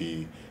to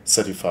be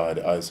certified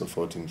ISO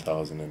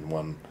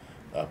 14001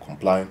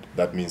 compliant.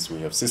 That means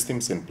we have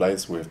systems in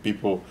place, we have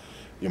people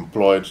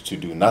employed to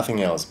do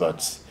nothing else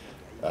but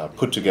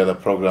put together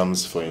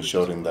programs for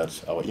ensuring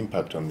that our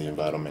impact on the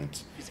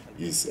environment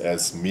is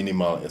as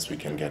minimal as we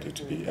can get it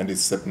to be, and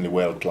it's certainly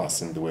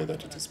world-class in the way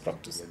that it is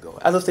practiced.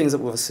 Other things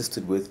that we've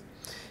assisted with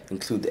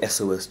include the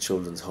SOS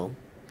Children's Home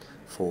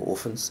for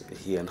orphans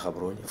here in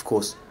Gaborone. Of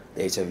course,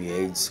 the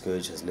HIV/AIDS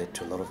scourge has led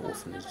to a lot of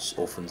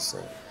orphans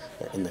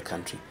in the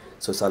country,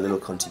 so it's our little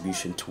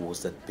contribution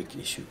towards that big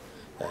issue,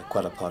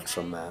 quite apart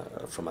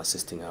from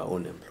assisting our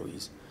own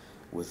employees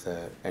with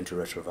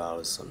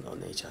antiretrovirals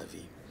on HIV.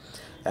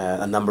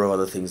 A number of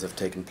other things have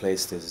taken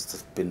place.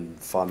 There's been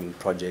farming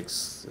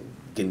projects,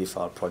 guinea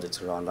fowl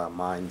projects around our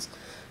mines,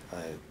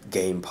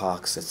 game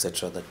parks,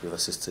 etc. that we've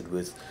assisted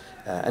with,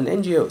 and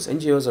NGOs.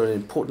 NGOs are an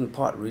important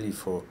part really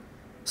for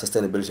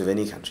sustainability of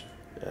any country.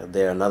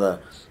 They're another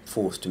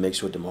force to make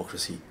sure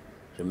democracy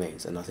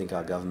remains, and I think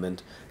our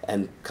government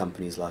and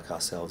companies like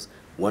ourselves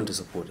want to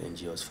support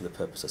NGOs for the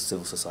purpose of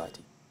civil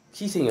society.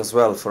 Key thing as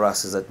well for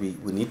us is that we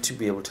need to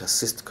be able to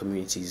assist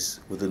communities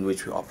within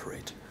which we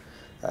operate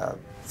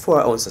for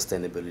our own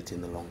sustainability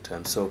in the long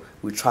term. So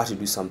we try to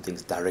do some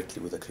things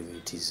directly with the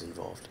communities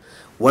involved.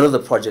 One of the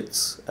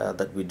projects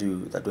that we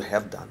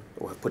have done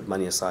or have put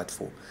money aside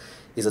for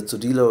is a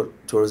Tsodilo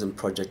tourism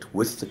project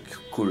with the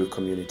Kuru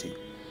community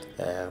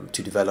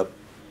to develop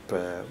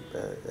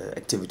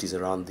activities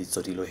around the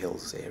Tsodilo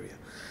Hills area.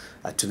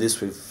 To this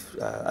we've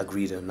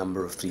agreed a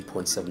number of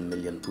 3.7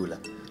 million pula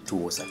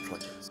towards that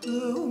project.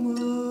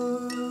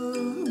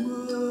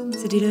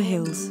 Tsodilo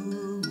Hills,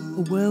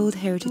 a World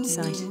Heritage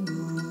Site,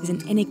 is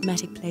an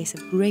enigmatic place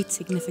of great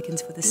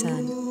significance for the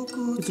San,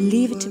 who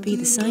believe it to be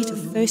the site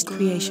of first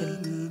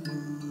creation.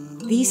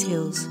 These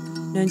hills,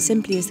 known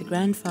simply as the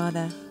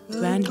grandfather,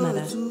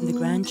 grandmother, and the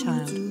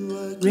grandchild,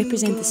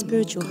 represent the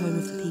spiritual home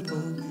of the people,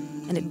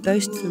 and it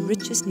boasts the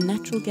richest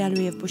natural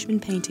gallery of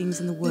Bushman paintings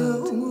in the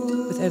world,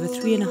 with over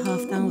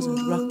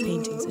 3,500 rock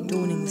paintings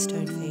adorning the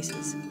stone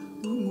faces.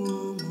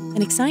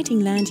 An exciting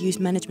land use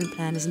management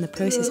plan is in the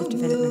process of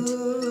development,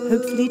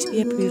 hopefully to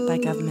be approved by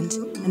government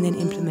and then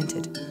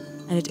implemented,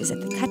 and it is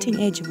at the cutting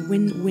edge of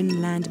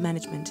win-win land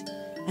management,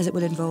 as it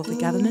will involve the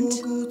government,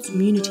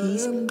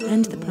 communities,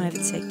 and the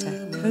private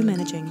sector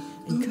co-managing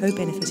and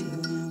co-benefiting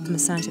from a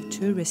site of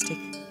touristic,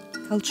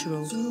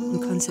 cultural,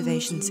 and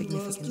conservation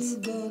significance.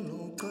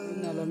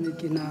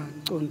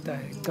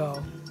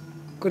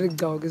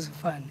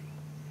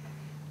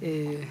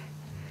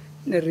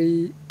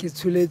 Neri ke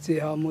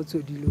tshuletse ha mo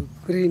Tsodilo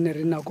re ne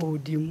re na go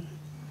hodimo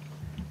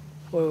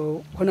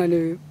gona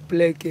le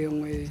black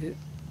engwe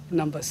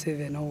number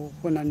 7 o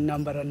gona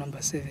number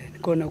 7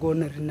 kona go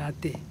ne re na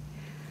te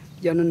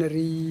jano ne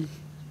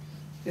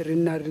re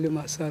na re le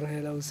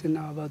masarela o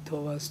sena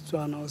batho ba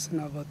Setswana o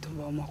sena batho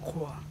ba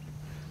Makgowa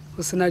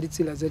o sena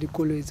ditsela tsa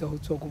dikoloi tsa go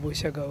tswa go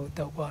boshaka o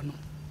ta kwano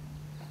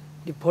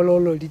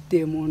diphololo di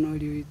temo no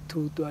di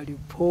thuto di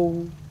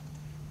phou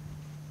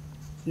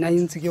na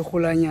intse ke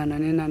golanyana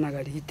ne nana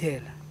ka di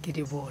hitela ke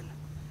di bona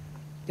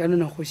jana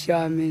na go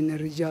shame ne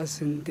re ja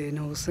sente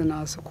ne o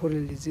sena se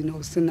kholeletse ne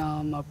o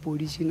sena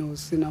mapodisi ne o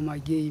sena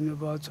magame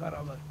ba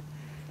tshwara ba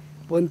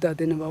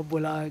bontate ne ba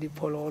bola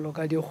diphololo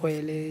ka di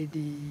gwele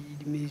di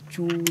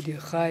metsu di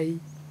gai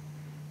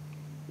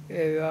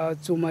a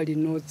tsoma di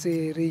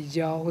notse re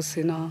ja go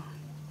sena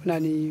na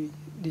ni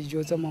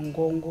dijo tsa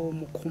mangongo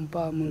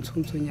mokhompa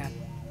montshontsonyana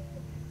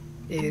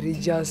re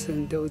ja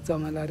sente o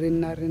tsamala re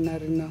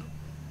nna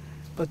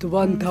batho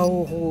ba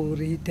nthago go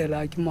re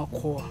hitela ke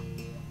Makgowa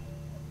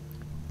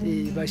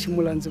ba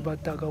shimola ntse ba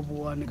taka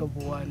boane ka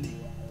boane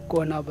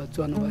kona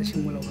Batswana ba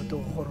shimola ba to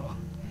gorwa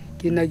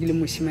ke nna ke le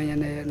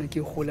moshimanyana yana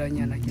ke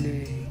golanyana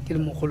ke le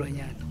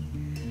mogolonyana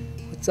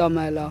o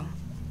tsamala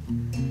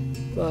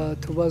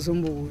batho ba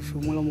sombo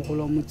shumola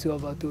mogolo wa motse wa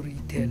batho re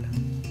hitela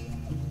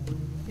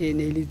e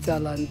ne le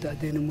tsala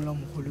ntate ne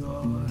molamogolo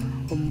wa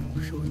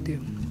mmuso o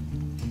teng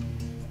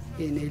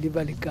e ne le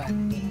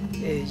balekane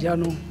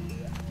jaanong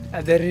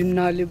a be re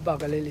nna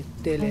lebaka le le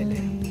telele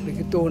re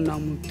ke tona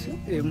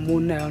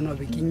monna yaanong a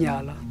be ke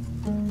nyala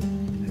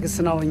ke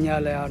sena go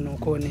nyala yaanong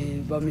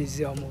kone ba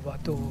museum ba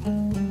to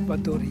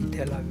re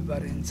ithela ba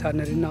re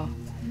ntshane re na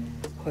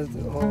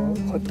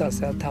go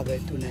tase ya thaba e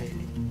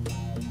tonaele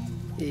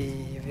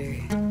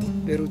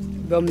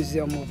ba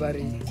museum ba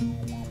re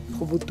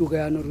go botoka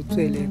yaanong re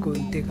tswele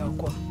konte ka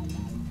kwa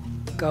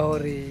ka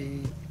gore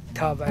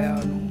thaba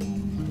yaanong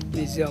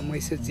museum e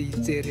setse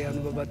itsere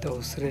yaanong ba batla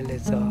go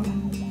sireletsa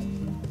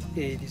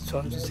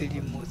ditshwantsho tse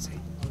di motse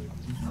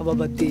ga ba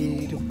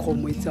bate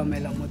dikgomo e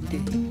tsamaela mo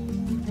teng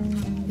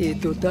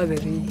tota a be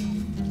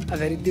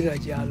re dira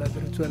jalo a be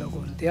re tswela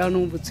konte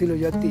yaanong botshelo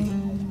jwa teng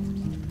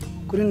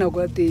ko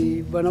dinako ya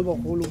teng bana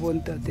bagolo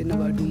bontate ne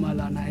ba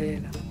dumalana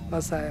hela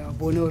ba sa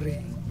bone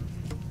gore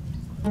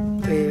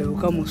o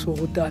ka moso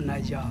go tana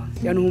jang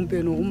yaanong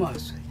gompieno go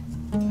maswe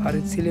ga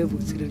re tshele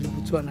botshelo le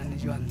botswanane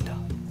jwa nta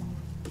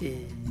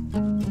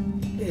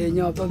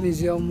nya ba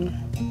museum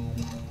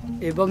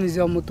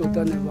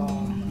tota ne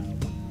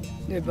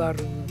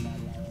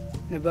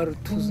ba re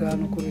thusa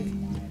yaanong kore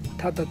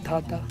thata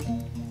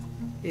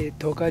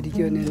Tokadi ke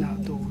yone na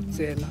to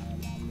tsena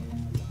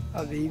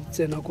a be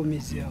tsena ko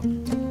museum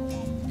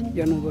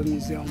yaanong ba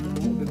museum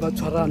be ba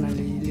tshwarana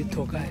le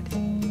Tokadi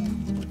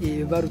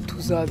ba re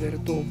thusa be re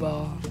to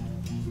ba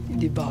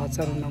dibaga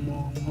tsa rona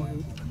mo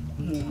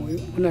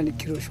na le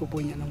kiro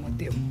shoponyana mo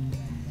teng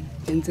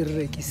ntse re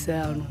rekisa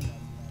yaanong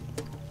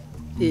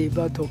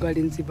ba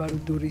Tokadi ntse ba re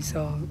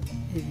durisa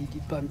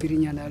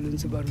dipampirinyana yalo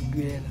ntse ba re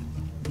duela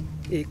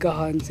ka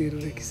ga ntse re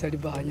rekisa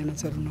dibaganyana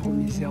tsa rona go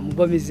museum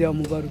ba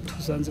re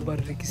thusa ntse ba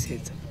re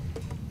rekisetsa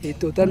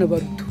tota ne ba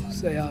re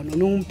thusa yaanong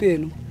ne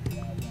gompieno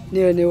ne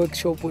yone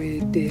workshop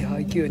e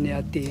tega ke yone ya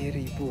tee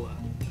re e bua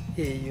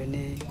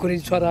yone kore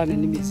di tshwarane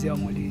le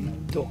museum le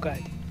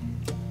Tokadi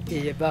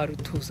ba re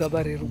thusa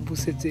ba re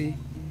busetse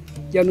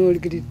jaanong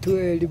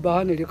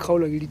dibagane di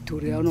kgaolwa ke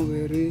dithure yaanong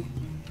be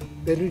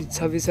re di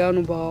tshabisa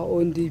yaanong ba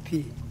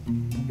ONDP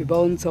be ba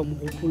ontsha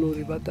mogopolo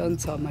gore ba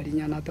tantsha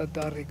madinyana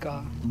tata re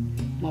ka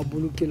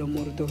mabolokelo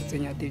mo re to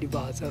tsenya te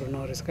dibaga tsa rona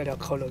gore se ka di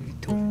kgaolwa ke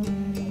dithure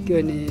ke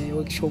yone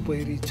workshop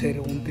e re itshwere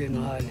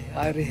gompieno gale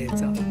ga re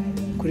hetsa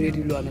kore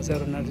dilwana tsa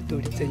rona re to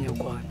di tsenya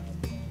kwana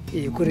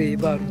kore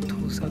ba re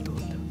thusa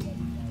tota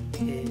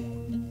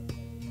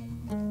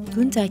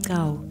Guntai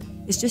Kau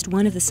is just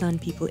one of the San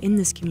people in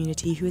this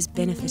community who is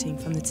benefiting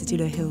from the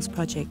Tsidilo Hills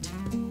project.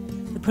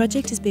 The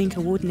project is being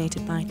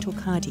coordinated by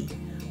Tokadi,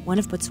 one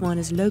of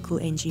Botswana's local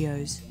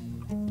NGOs.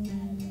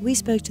 We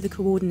spoke to the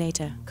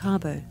coordinator,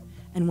 Cabo,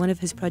 and one of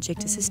his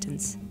project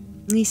assistants,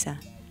 Lisa,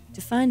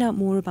 to find out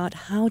more about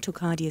how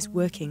Tokadi is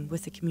working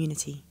with the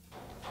community.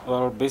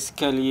 Well,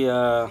 basically,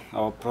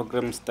 our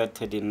program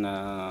started in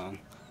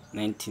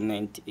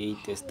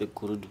 1998 as the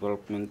Kuru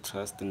Development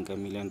Trust and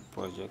Gamilian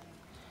Project.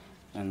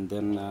 And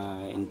then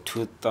in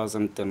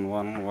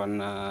 2001, when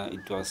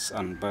it was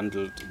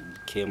unbundled, it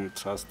became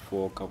Trust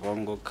for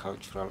Kavango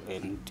Cultural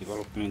and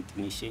Development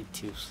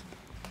Initiatives,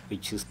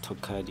 which is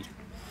Tokadi.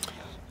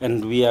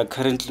 And we are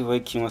currently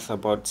working with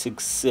about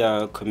 6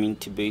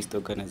 community-based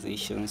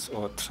organizations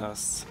or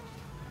trusts.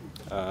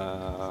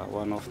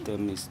 One of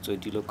them is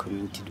Tsidilo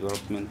Community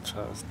Development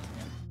Trust.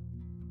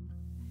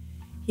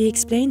 He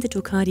explained that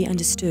Tokadi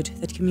understood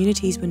that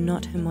communities were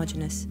not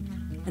homogeneous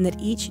and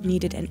that each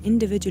needed an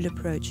individual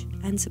approach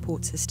and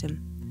support system.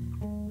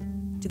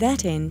 To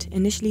that end,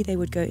 initially they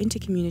would go into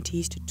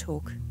communities to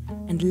talk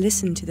and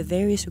listen to the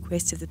various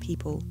requests of the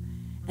people,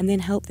 and then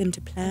help them to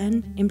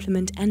plan,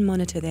 implement and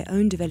monitor their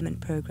own development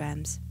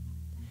programs.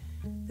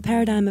 The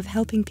paradigm of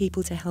helping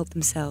people to help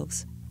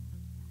themselves.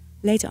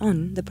 Later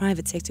on, the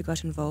private sector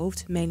got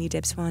involved, mainly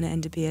Deborah-Lynne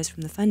and De Beers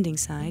from the funding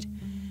side,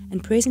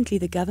 and presently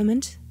the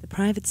government, the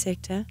private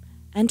sector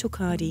and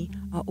Tokadi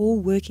are all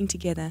working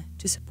together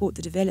to support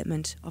the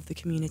development of the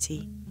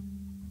community.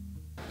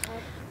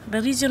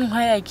 The reason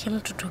why I came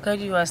to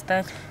Tokadi was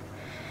that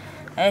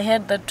I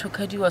heard that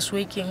Tokadi was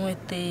working with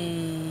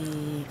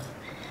the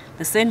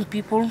same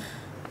people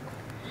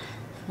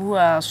who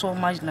are so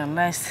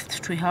marginalized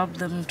to help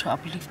them to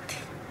uplift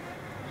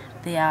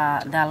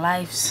their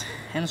lives.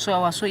 And so I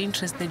was so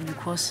interested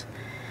because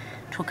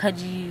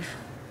Tokadi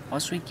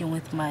was working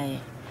with my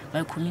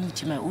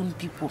community, my own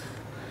people.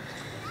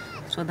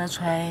 So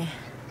that's why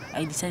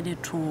I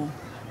decided to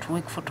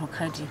work for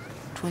Tokadi,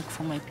 to work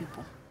for my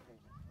people.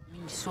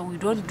 So we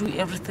don't do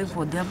everything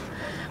for them.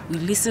 We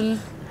listen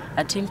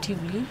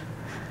attentively.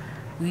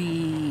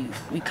 We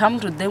come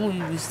to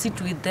them, we sit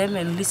with them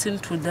and listen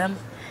to them,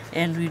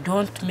 and we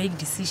don't make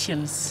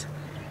decisions.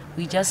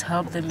 We just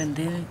help them, and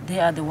they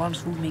are the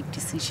ones who make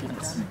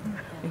decisions.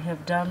 We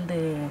have done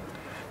the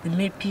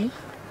mapping.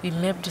 We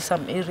mapped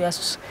some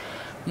areas.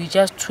 We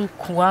just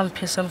took one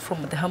person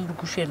from the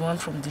Hambukushu and one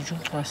from the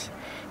Junkas,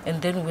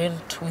 and then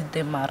went with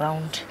them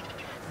around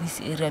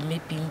this area,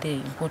 mapping the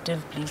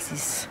important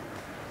places.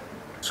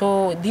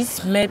 So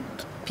this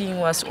mapping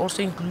was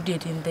also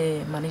included in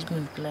the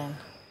management plan.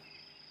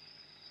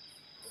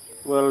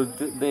 Well,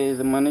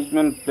 the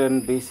management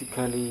plan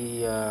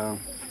basically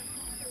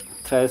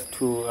tries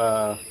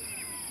to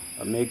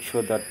make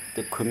sure that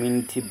the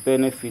community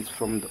benefits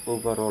from the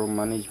overall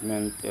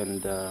management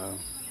and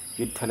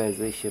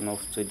utilization of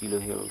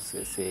Tsodilo Hills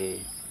as a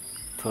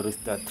tourist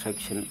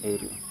attraction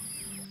area.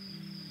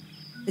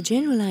 The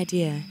general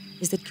idea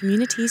is that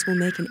communities will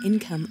make an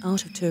income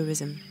out of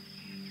tourism.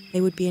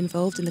 They would be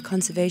involved in the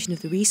conservation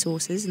of the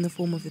resources in the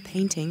form of the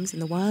paintings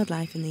and the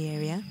wildlife in the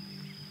area,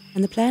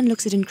 and the plan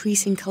looks at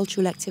increasing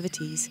cultural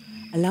activities,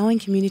 allowing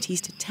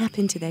communities to tap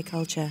into their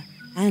culture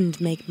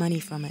and make money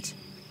from it.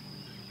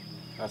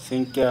 I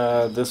think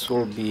this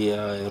will be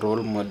a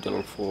role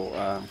model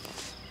for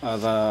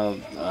other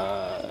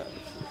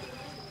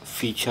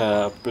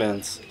future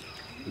plans,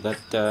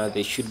 that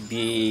there should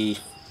be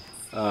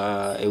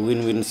a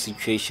win-win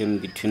situation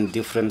between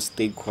different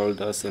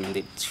stakeholders, and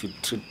they should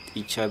treat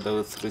each other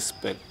with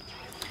respect.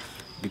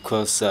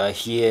 Because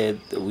here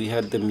we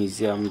had the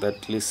museum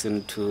that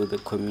listened to the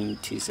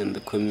communities and the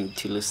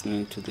community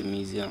listening to the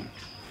museum.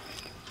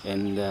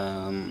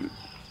 And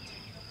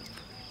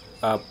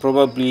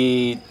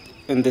probably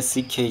in the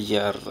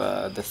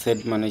CKGR, the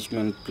third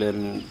management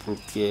plan will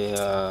be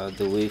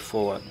the way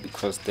forward,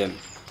 because then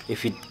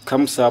if it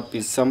comes up,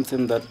 it's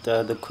something that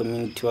the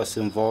community was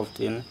involved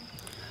in,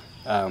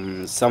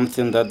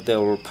 something that they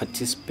will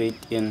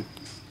participate in,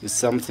 is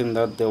something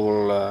that they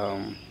will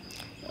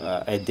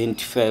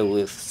identify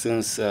with,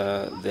 since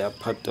they are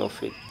part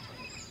of it.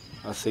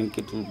 I think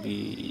it will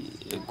be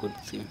a good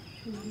thing.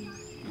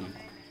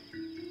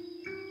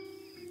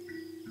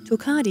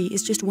 Tokadi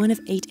is just one of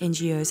 8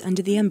 NGOs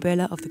under the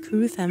umbrella of the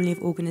Kuru family of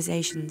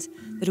organizations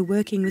that are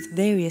working with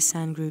various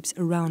San groups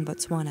around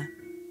Botswana.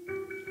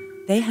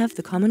 They have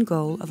the common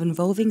goal of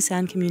involving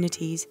San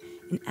communities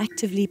in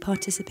actively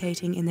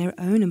participating in their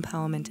own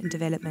empowerment and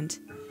development,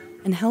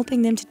 and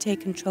helping them to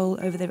take control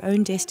over their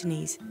own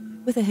destinies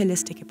with a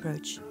holistic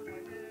approach.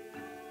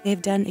 They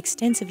have done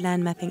extensive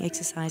land mapping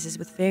exercises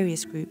with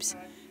various groups,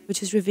 which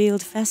has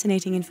revealed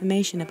fascinating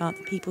information about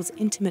the people's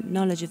intimate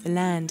knowledge of the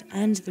land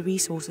and the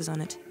resources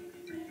on it.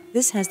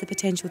 This has the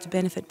potential to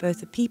benefit both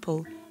the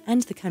people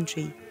and the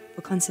country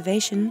for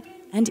conservation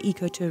and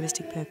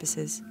ecotouristic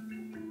purposes.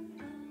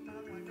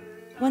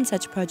 One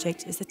such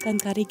project is the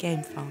Kalahari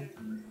Game Farm.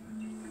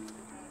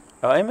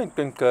 Our aim at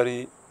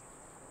Kalahari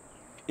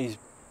is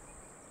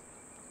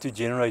to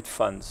generate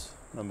funds,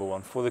 number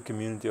one, for the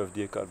community of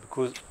Deokar,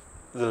 because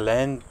the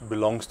land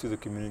belongs to the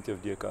community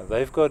of Deokar.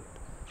 They've got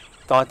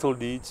title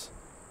deeds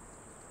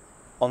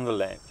on the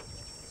land,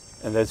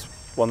 and that's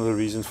one of the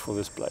reasons for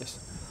this place.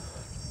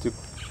 To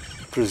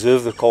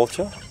preserve the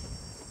culture,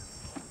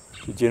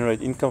 to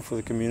generate income for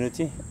the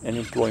community and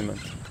employment.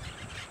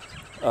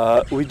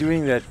 We're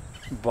doing that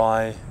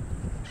by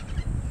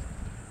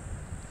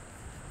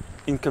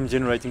income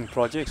generating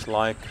projects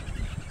like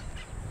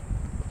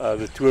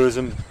the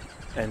tourism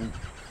and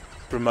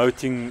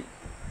promoting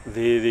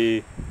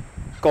the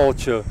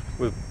culture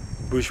with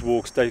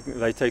bushwalks.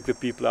 They take the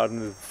people out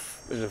in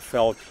the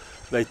veld.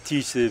 They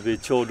teach their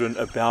children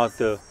about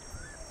the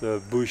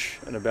bush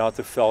and about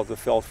the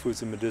veld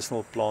foods and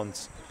medicinal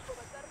plants,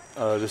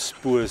 the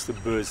spoors, the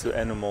birds, the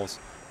animals,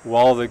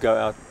 while they go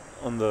out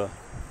on the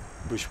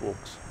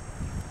bushwalks.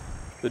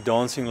 The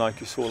dancing like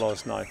you saw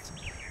last night,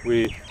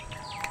 where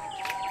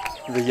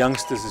the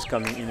youngsters is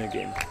coming in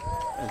again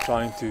and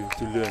trying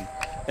to learn.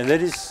 And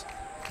that is,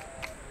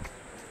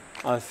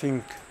 I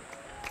think,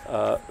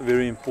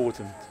 very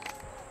important.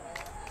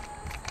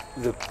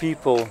 The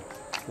people,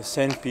 the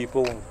San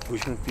people,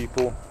 Bushman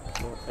people,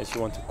 as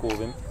you want to call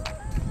them,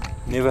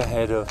 never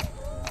had a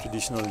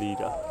traditional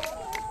leader.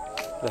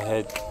 They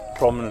had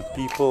prominent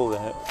people, they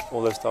had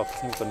all those type of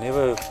things, but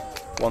never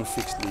one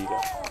fixed leader.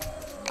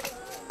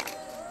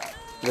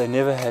 They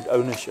never had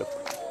ownership.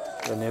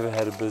 They never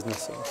had a business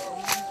sense.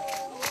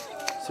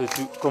 So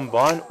to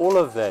combine all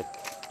of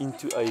that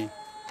into a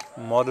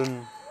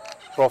modern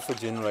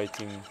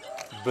profit-generating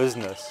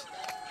business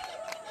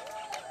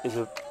is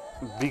a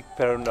big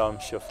paradigm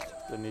shift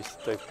that needs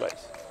to take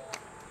place.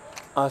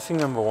 I think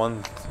number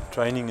one,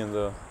 training in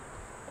the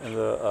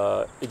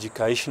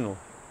educational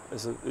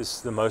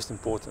is the most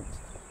important.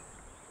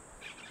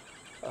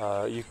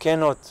 You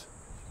cannot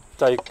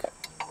take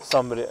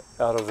somebody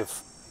out of the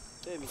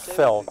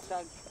veld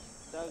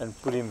and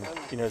put him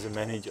in as a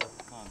manager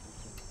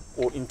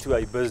or into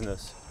a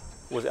business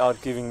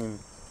without giving him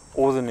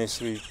all the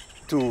necessary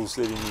tools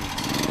that he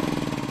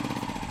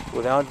needs,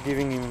 without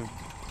giving him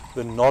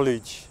the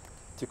knowledge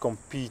to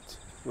compete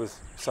with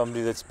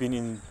somebody that's been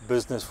in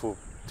business for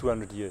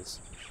 200 years.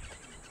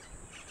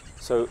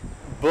 So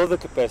build the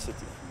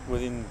capacity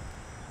within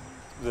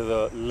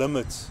the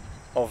limits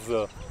of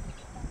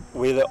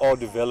where they are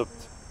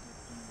developed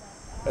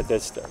at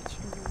that stage.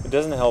 It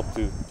doesn't help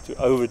to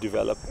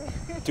overdevelop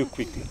too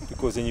quickly,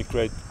 because then you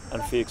create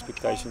unfair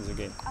expectations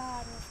again,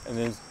 and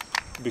then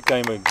it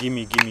became a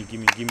gimme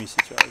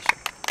situation.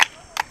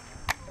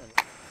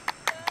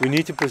 We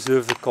need to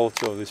preserve the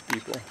culture of these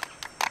people.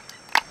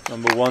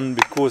 Number one,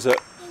 because it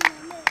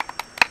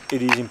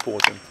is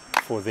important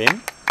for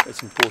them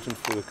it's important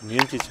for the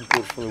community, it's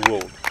important for the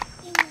world.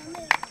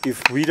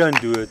 If we don't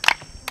do it,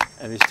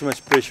 and there's too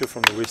much pressure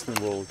from the Western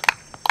world,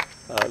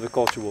 the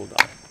culture will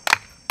die.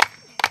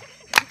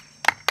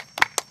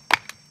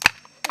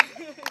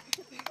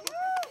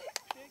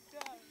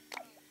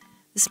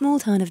 The small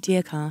town of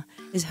Deerkar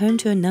is home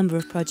to a number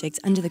of projects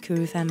under the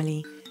Kuru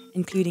family,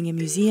 including a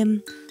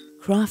museum,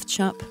 craft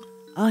shop,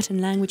 art and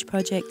language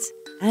projects,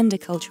 and a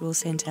cultural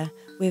centre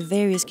where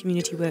various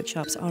community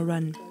workshops are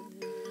run.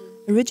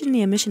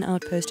 Originally a mission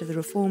outpost of the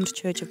Reformed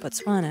Church of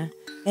Botswana,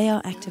 they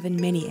are active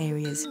in many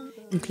areas,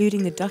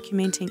 including the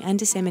documenting and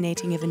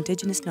disseminating of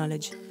indigenous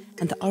knowledge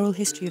and the oral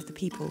history of the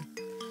people.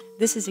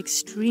 This is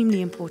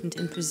extremely important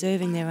in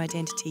preserving their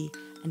identity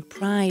and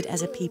pride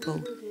as a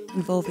people,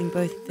 involving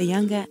both the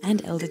younger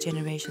and elder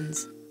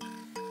generations.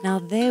 Now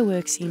their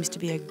work seems to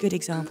be a good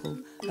example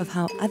of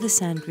how other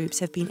San groups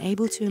have been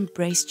able to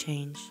embrace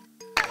change.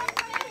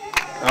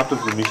 Out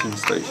of the mission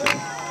station,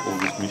 or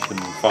this mission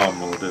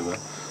farm or whatever,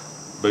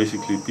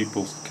 basically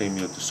people came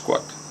here to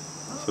squat.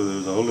 So there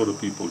was a whole lot of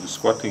people just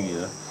squatting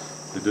here.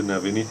 They didn't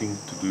have anything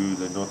to do,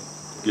 they're not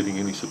getting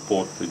any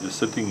support, they're just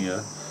sitting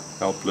here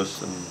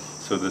helpless, and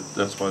so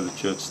that's why the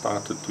church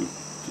started to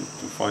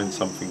find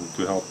something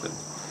to help them.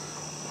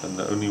 And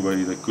the only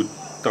way they could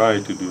try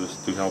to do is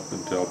to help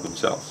them to help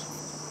themselves.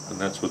 And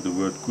that's what the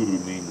word kuru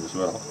means as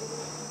well.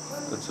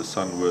 That's a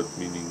San word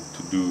meaning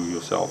to do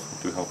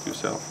yourself, to help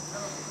yourself.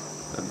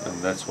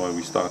 And that's why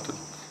we started.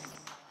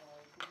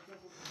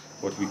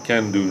 What we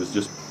can do is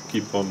just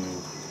keep on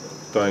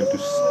trying to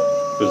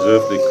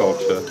preserve their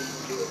culture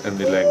and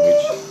their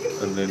language,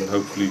 and then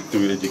hopefully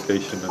through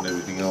education and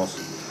everything else,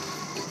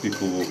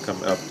 people will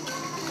come out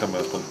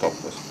on top,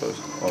 I suppose,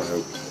 I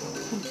hope.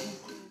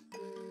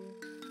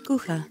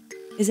 Kucha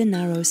is a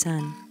Naro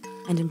San,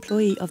 an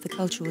employee of the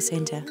Cultural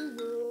Centre,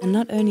 and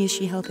not only is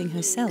she helping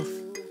herself,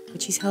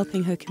 but she's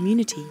helping her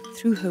community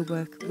through her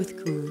work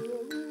with Kuru.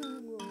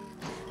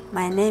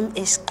 My name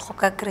is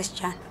Koka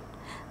Christian.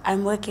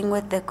 I'm working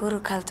with the Kuru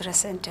Cultural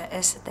Centre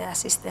as the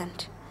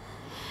assistant.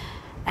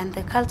 And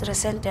the Cultural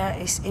Centre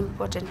is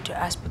important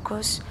to us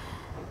because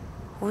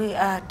we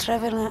are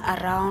traveling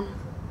around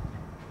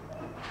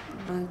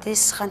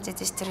this country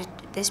district,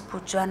 this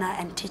Botswana,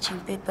 and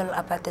teaching people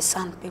about the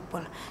San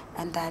people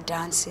and their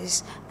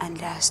dances and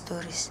their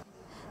stories.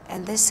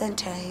 And this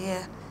center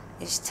here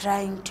is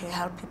trying to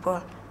help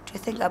people to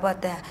think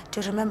about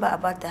to remember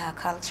about their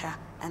culture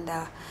and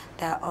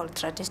their old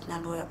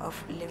traditional way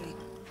of living.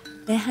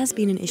 There has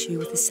been an issue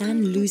with the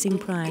San losing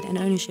pride and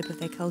ownership of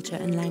their culture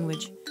and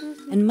language,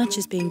 and much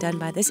is being done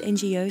by this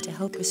NGO to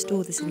help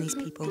restore this in these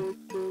people.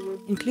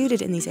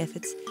 Included in these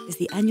efforts is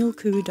the annual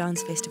Kuru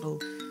Dance Festival,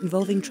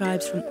 involving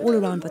tribes from all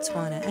around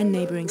Botswana and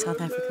neighbouring South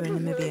Africa and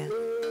Namibia.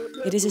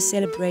 It is a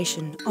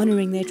celebration,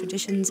 honouring their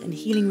traditions and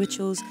healing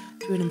rituals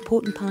through an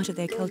important part of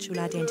their cultural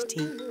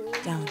identity,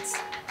 dance.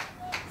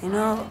 You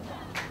know,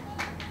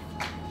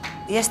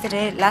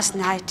 last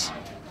night,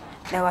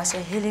 there was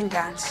a healing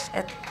dance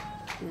at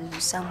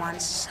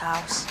someone's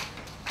house.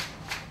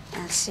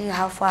 And see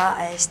how far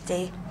I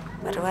stay.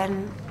 But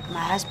when my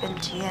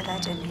husband heard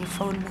that and he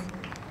phoned me,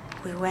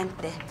 we went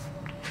there.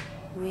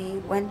 We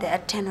went there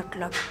at 10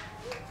 o'clock,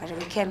 but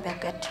we came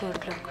back at 2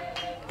 o'clock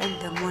in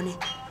the morning.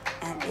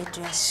 And it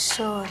was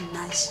so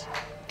nice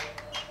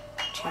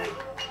to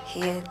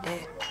hear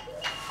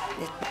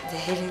the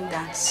healing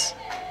dance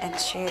and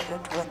share it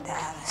with the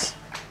others.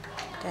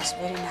 It was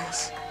very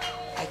nice.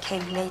 I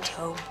came late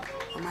home.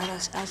 My mother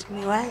asked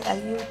me, why are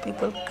you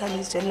people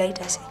coming so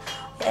late? I said,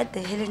 we're at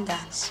the healing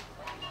dance.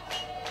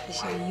 She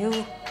said,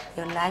 you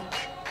like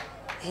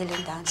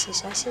healing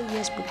dances? I said,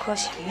 yes,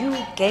 because you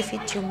gave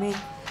it to me.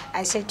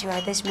 I said to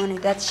her this morning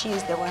that she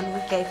is the one who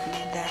gave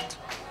me that.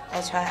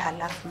 That's why I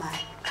love my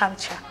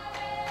culture.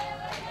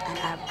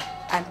 And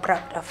I'm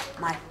proud of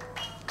my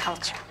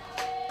culture.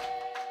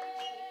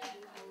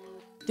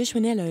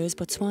 Bushmen is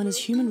Botswana's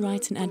human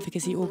rights and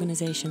advocacy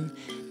organisation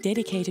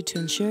dedicated to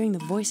ensuring the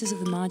voices of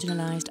the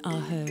marginalised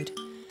are heard.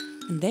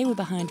 And they were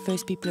behind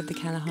First People of the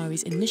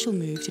Kalahari's initial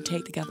move to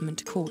take the government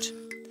to court.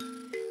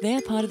 They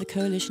are part of the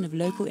coalition of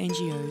local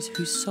NGOs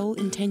whose sole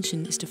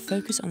intention is to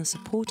focus on the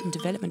support and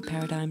development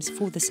paradigms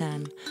for the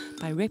San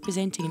by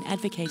representing and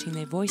advocating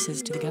their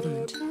voices to the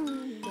government.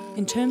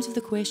 In terms of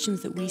the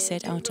questions that we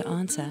set out to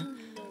answer,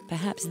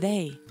 perhaps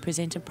they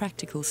present a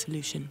practical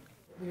solution.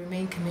 We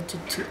remain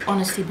committed to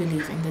honestly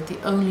believing that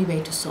the only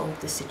way to solve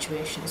this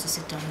situation is to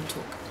sit down and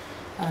talk.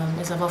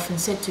 As I've often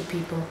said to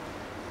people,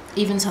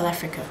 even South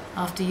Africa,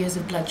 after years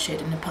of bloodshed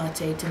and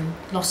apartheid and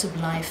loss of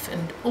life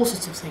and all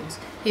sorts of things,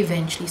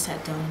 eventually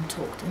sat down and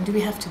talked. And do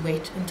we have to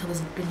wait until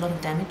there's been a lot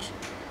of damage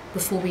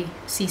before we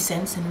see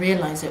sense and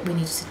realize that we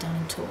need to sit down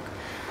and talk?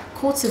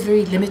 Courts are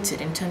very limited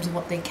in terms of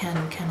what they can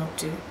and cannot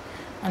do.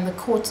 And the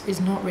court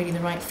is not really the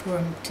right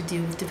forum to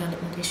deal with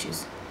development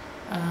issues.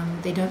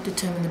 They don't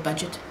determine the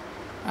budget.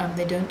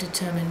 They don't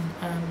determine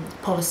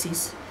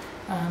policies.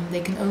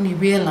 They can only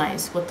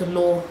realize what the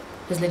law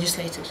has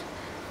legislated.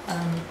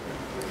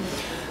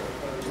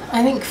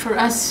 I think for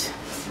us,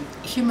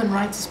 human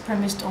rights is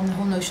premised on the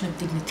whole notion of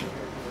dignity.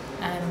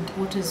 And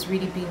what has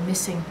really been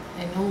missing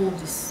in all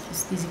these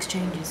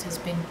exchanges has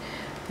been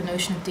the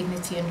notion of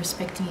dignity and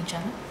respecting each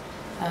other,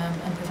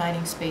 and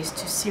providing space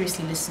to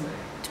seriously listen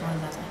to one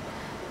another.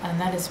 And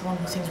that is one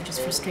of the things which has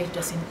frustrated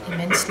us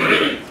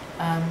immensely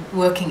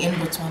working in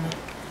Botswana,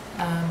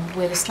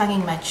 where the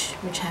slugging match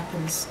which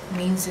happens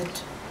means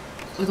that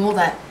with all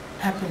that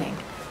happening,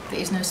 there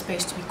is no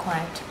space to be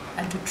quiet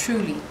and to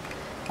truly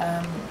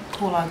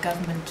call our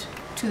government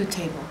to the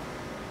table,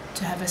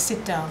 to have a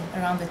sit down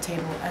around the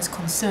table as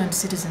concerned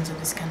citizens of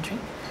this country,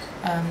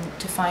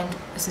 to find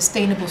a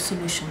sustainable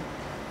solution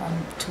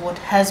to what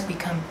has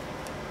become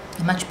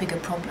a much bigger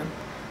problem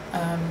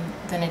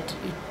than it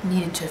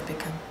needed to have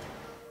become.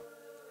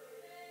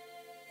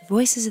 The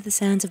voices of the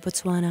sands of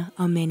Botswana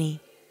are many.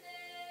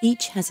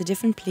 Each has a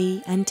different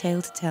plea and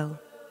tale to tell,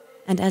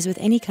 and as with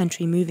any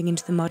country moving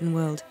into the modern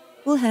world,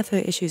 will have her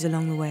issues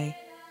along the way.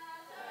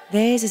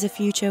 Theirs is a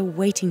future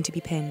waiting to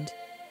be penned,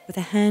 with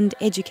a hand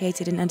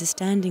educated in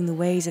understanding the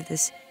ways of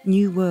this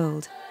new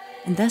world,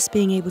 and thus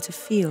being able to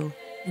feel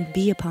and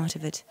be a part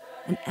of it,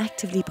 and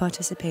actively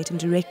participate in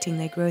directing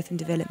their growth and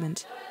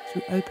development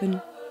through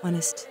open,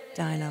 honest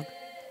dialogue.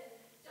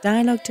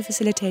 Dialogue to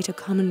facilitate a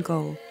common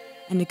goal,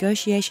 and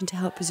negotiation to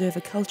help preserve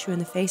a culture in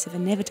the face of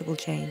inevitable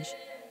change.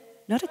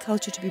 Not a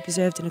culture to be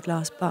preserved in a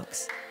glass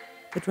box,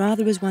 but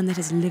rather as one that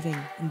is living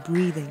and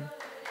breathing,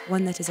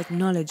 one that is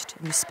acknowledged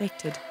and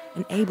respected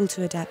and able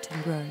to adapt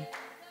and grow.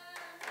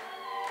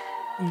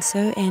 And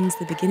so ends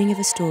the beginning of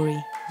a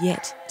story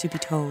yet to be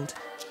told.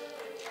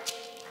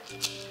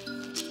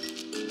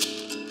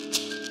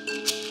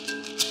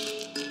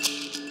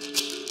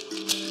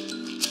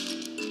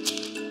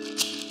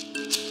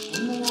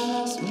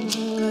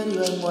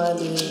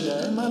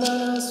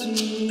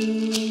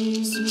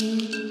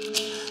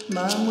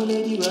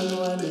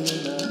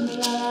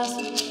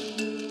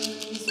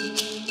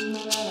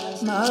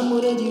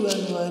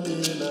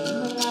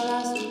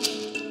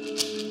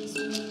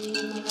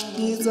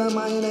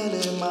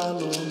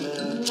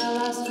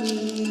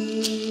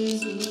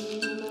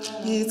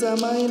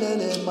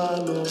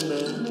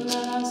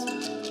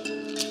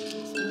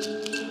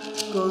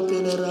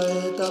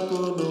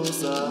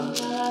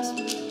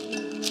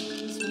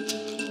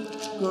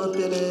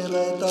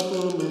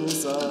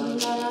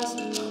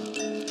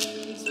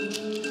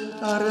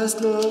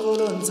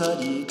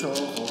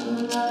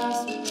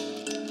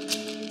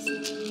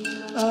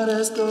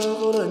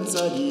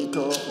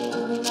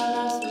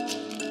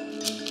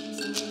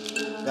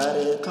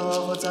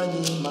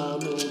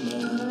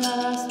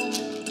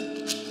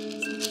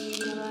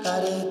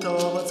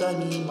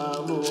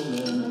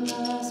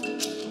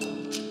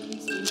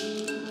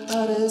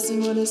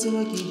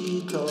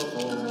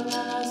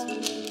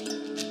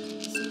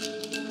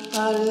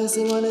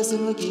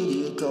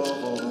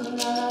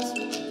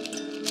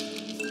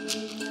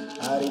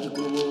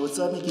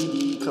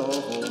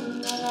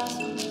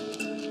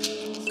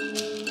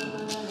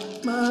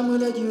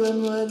 Mamula jiwa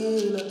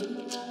nwalila,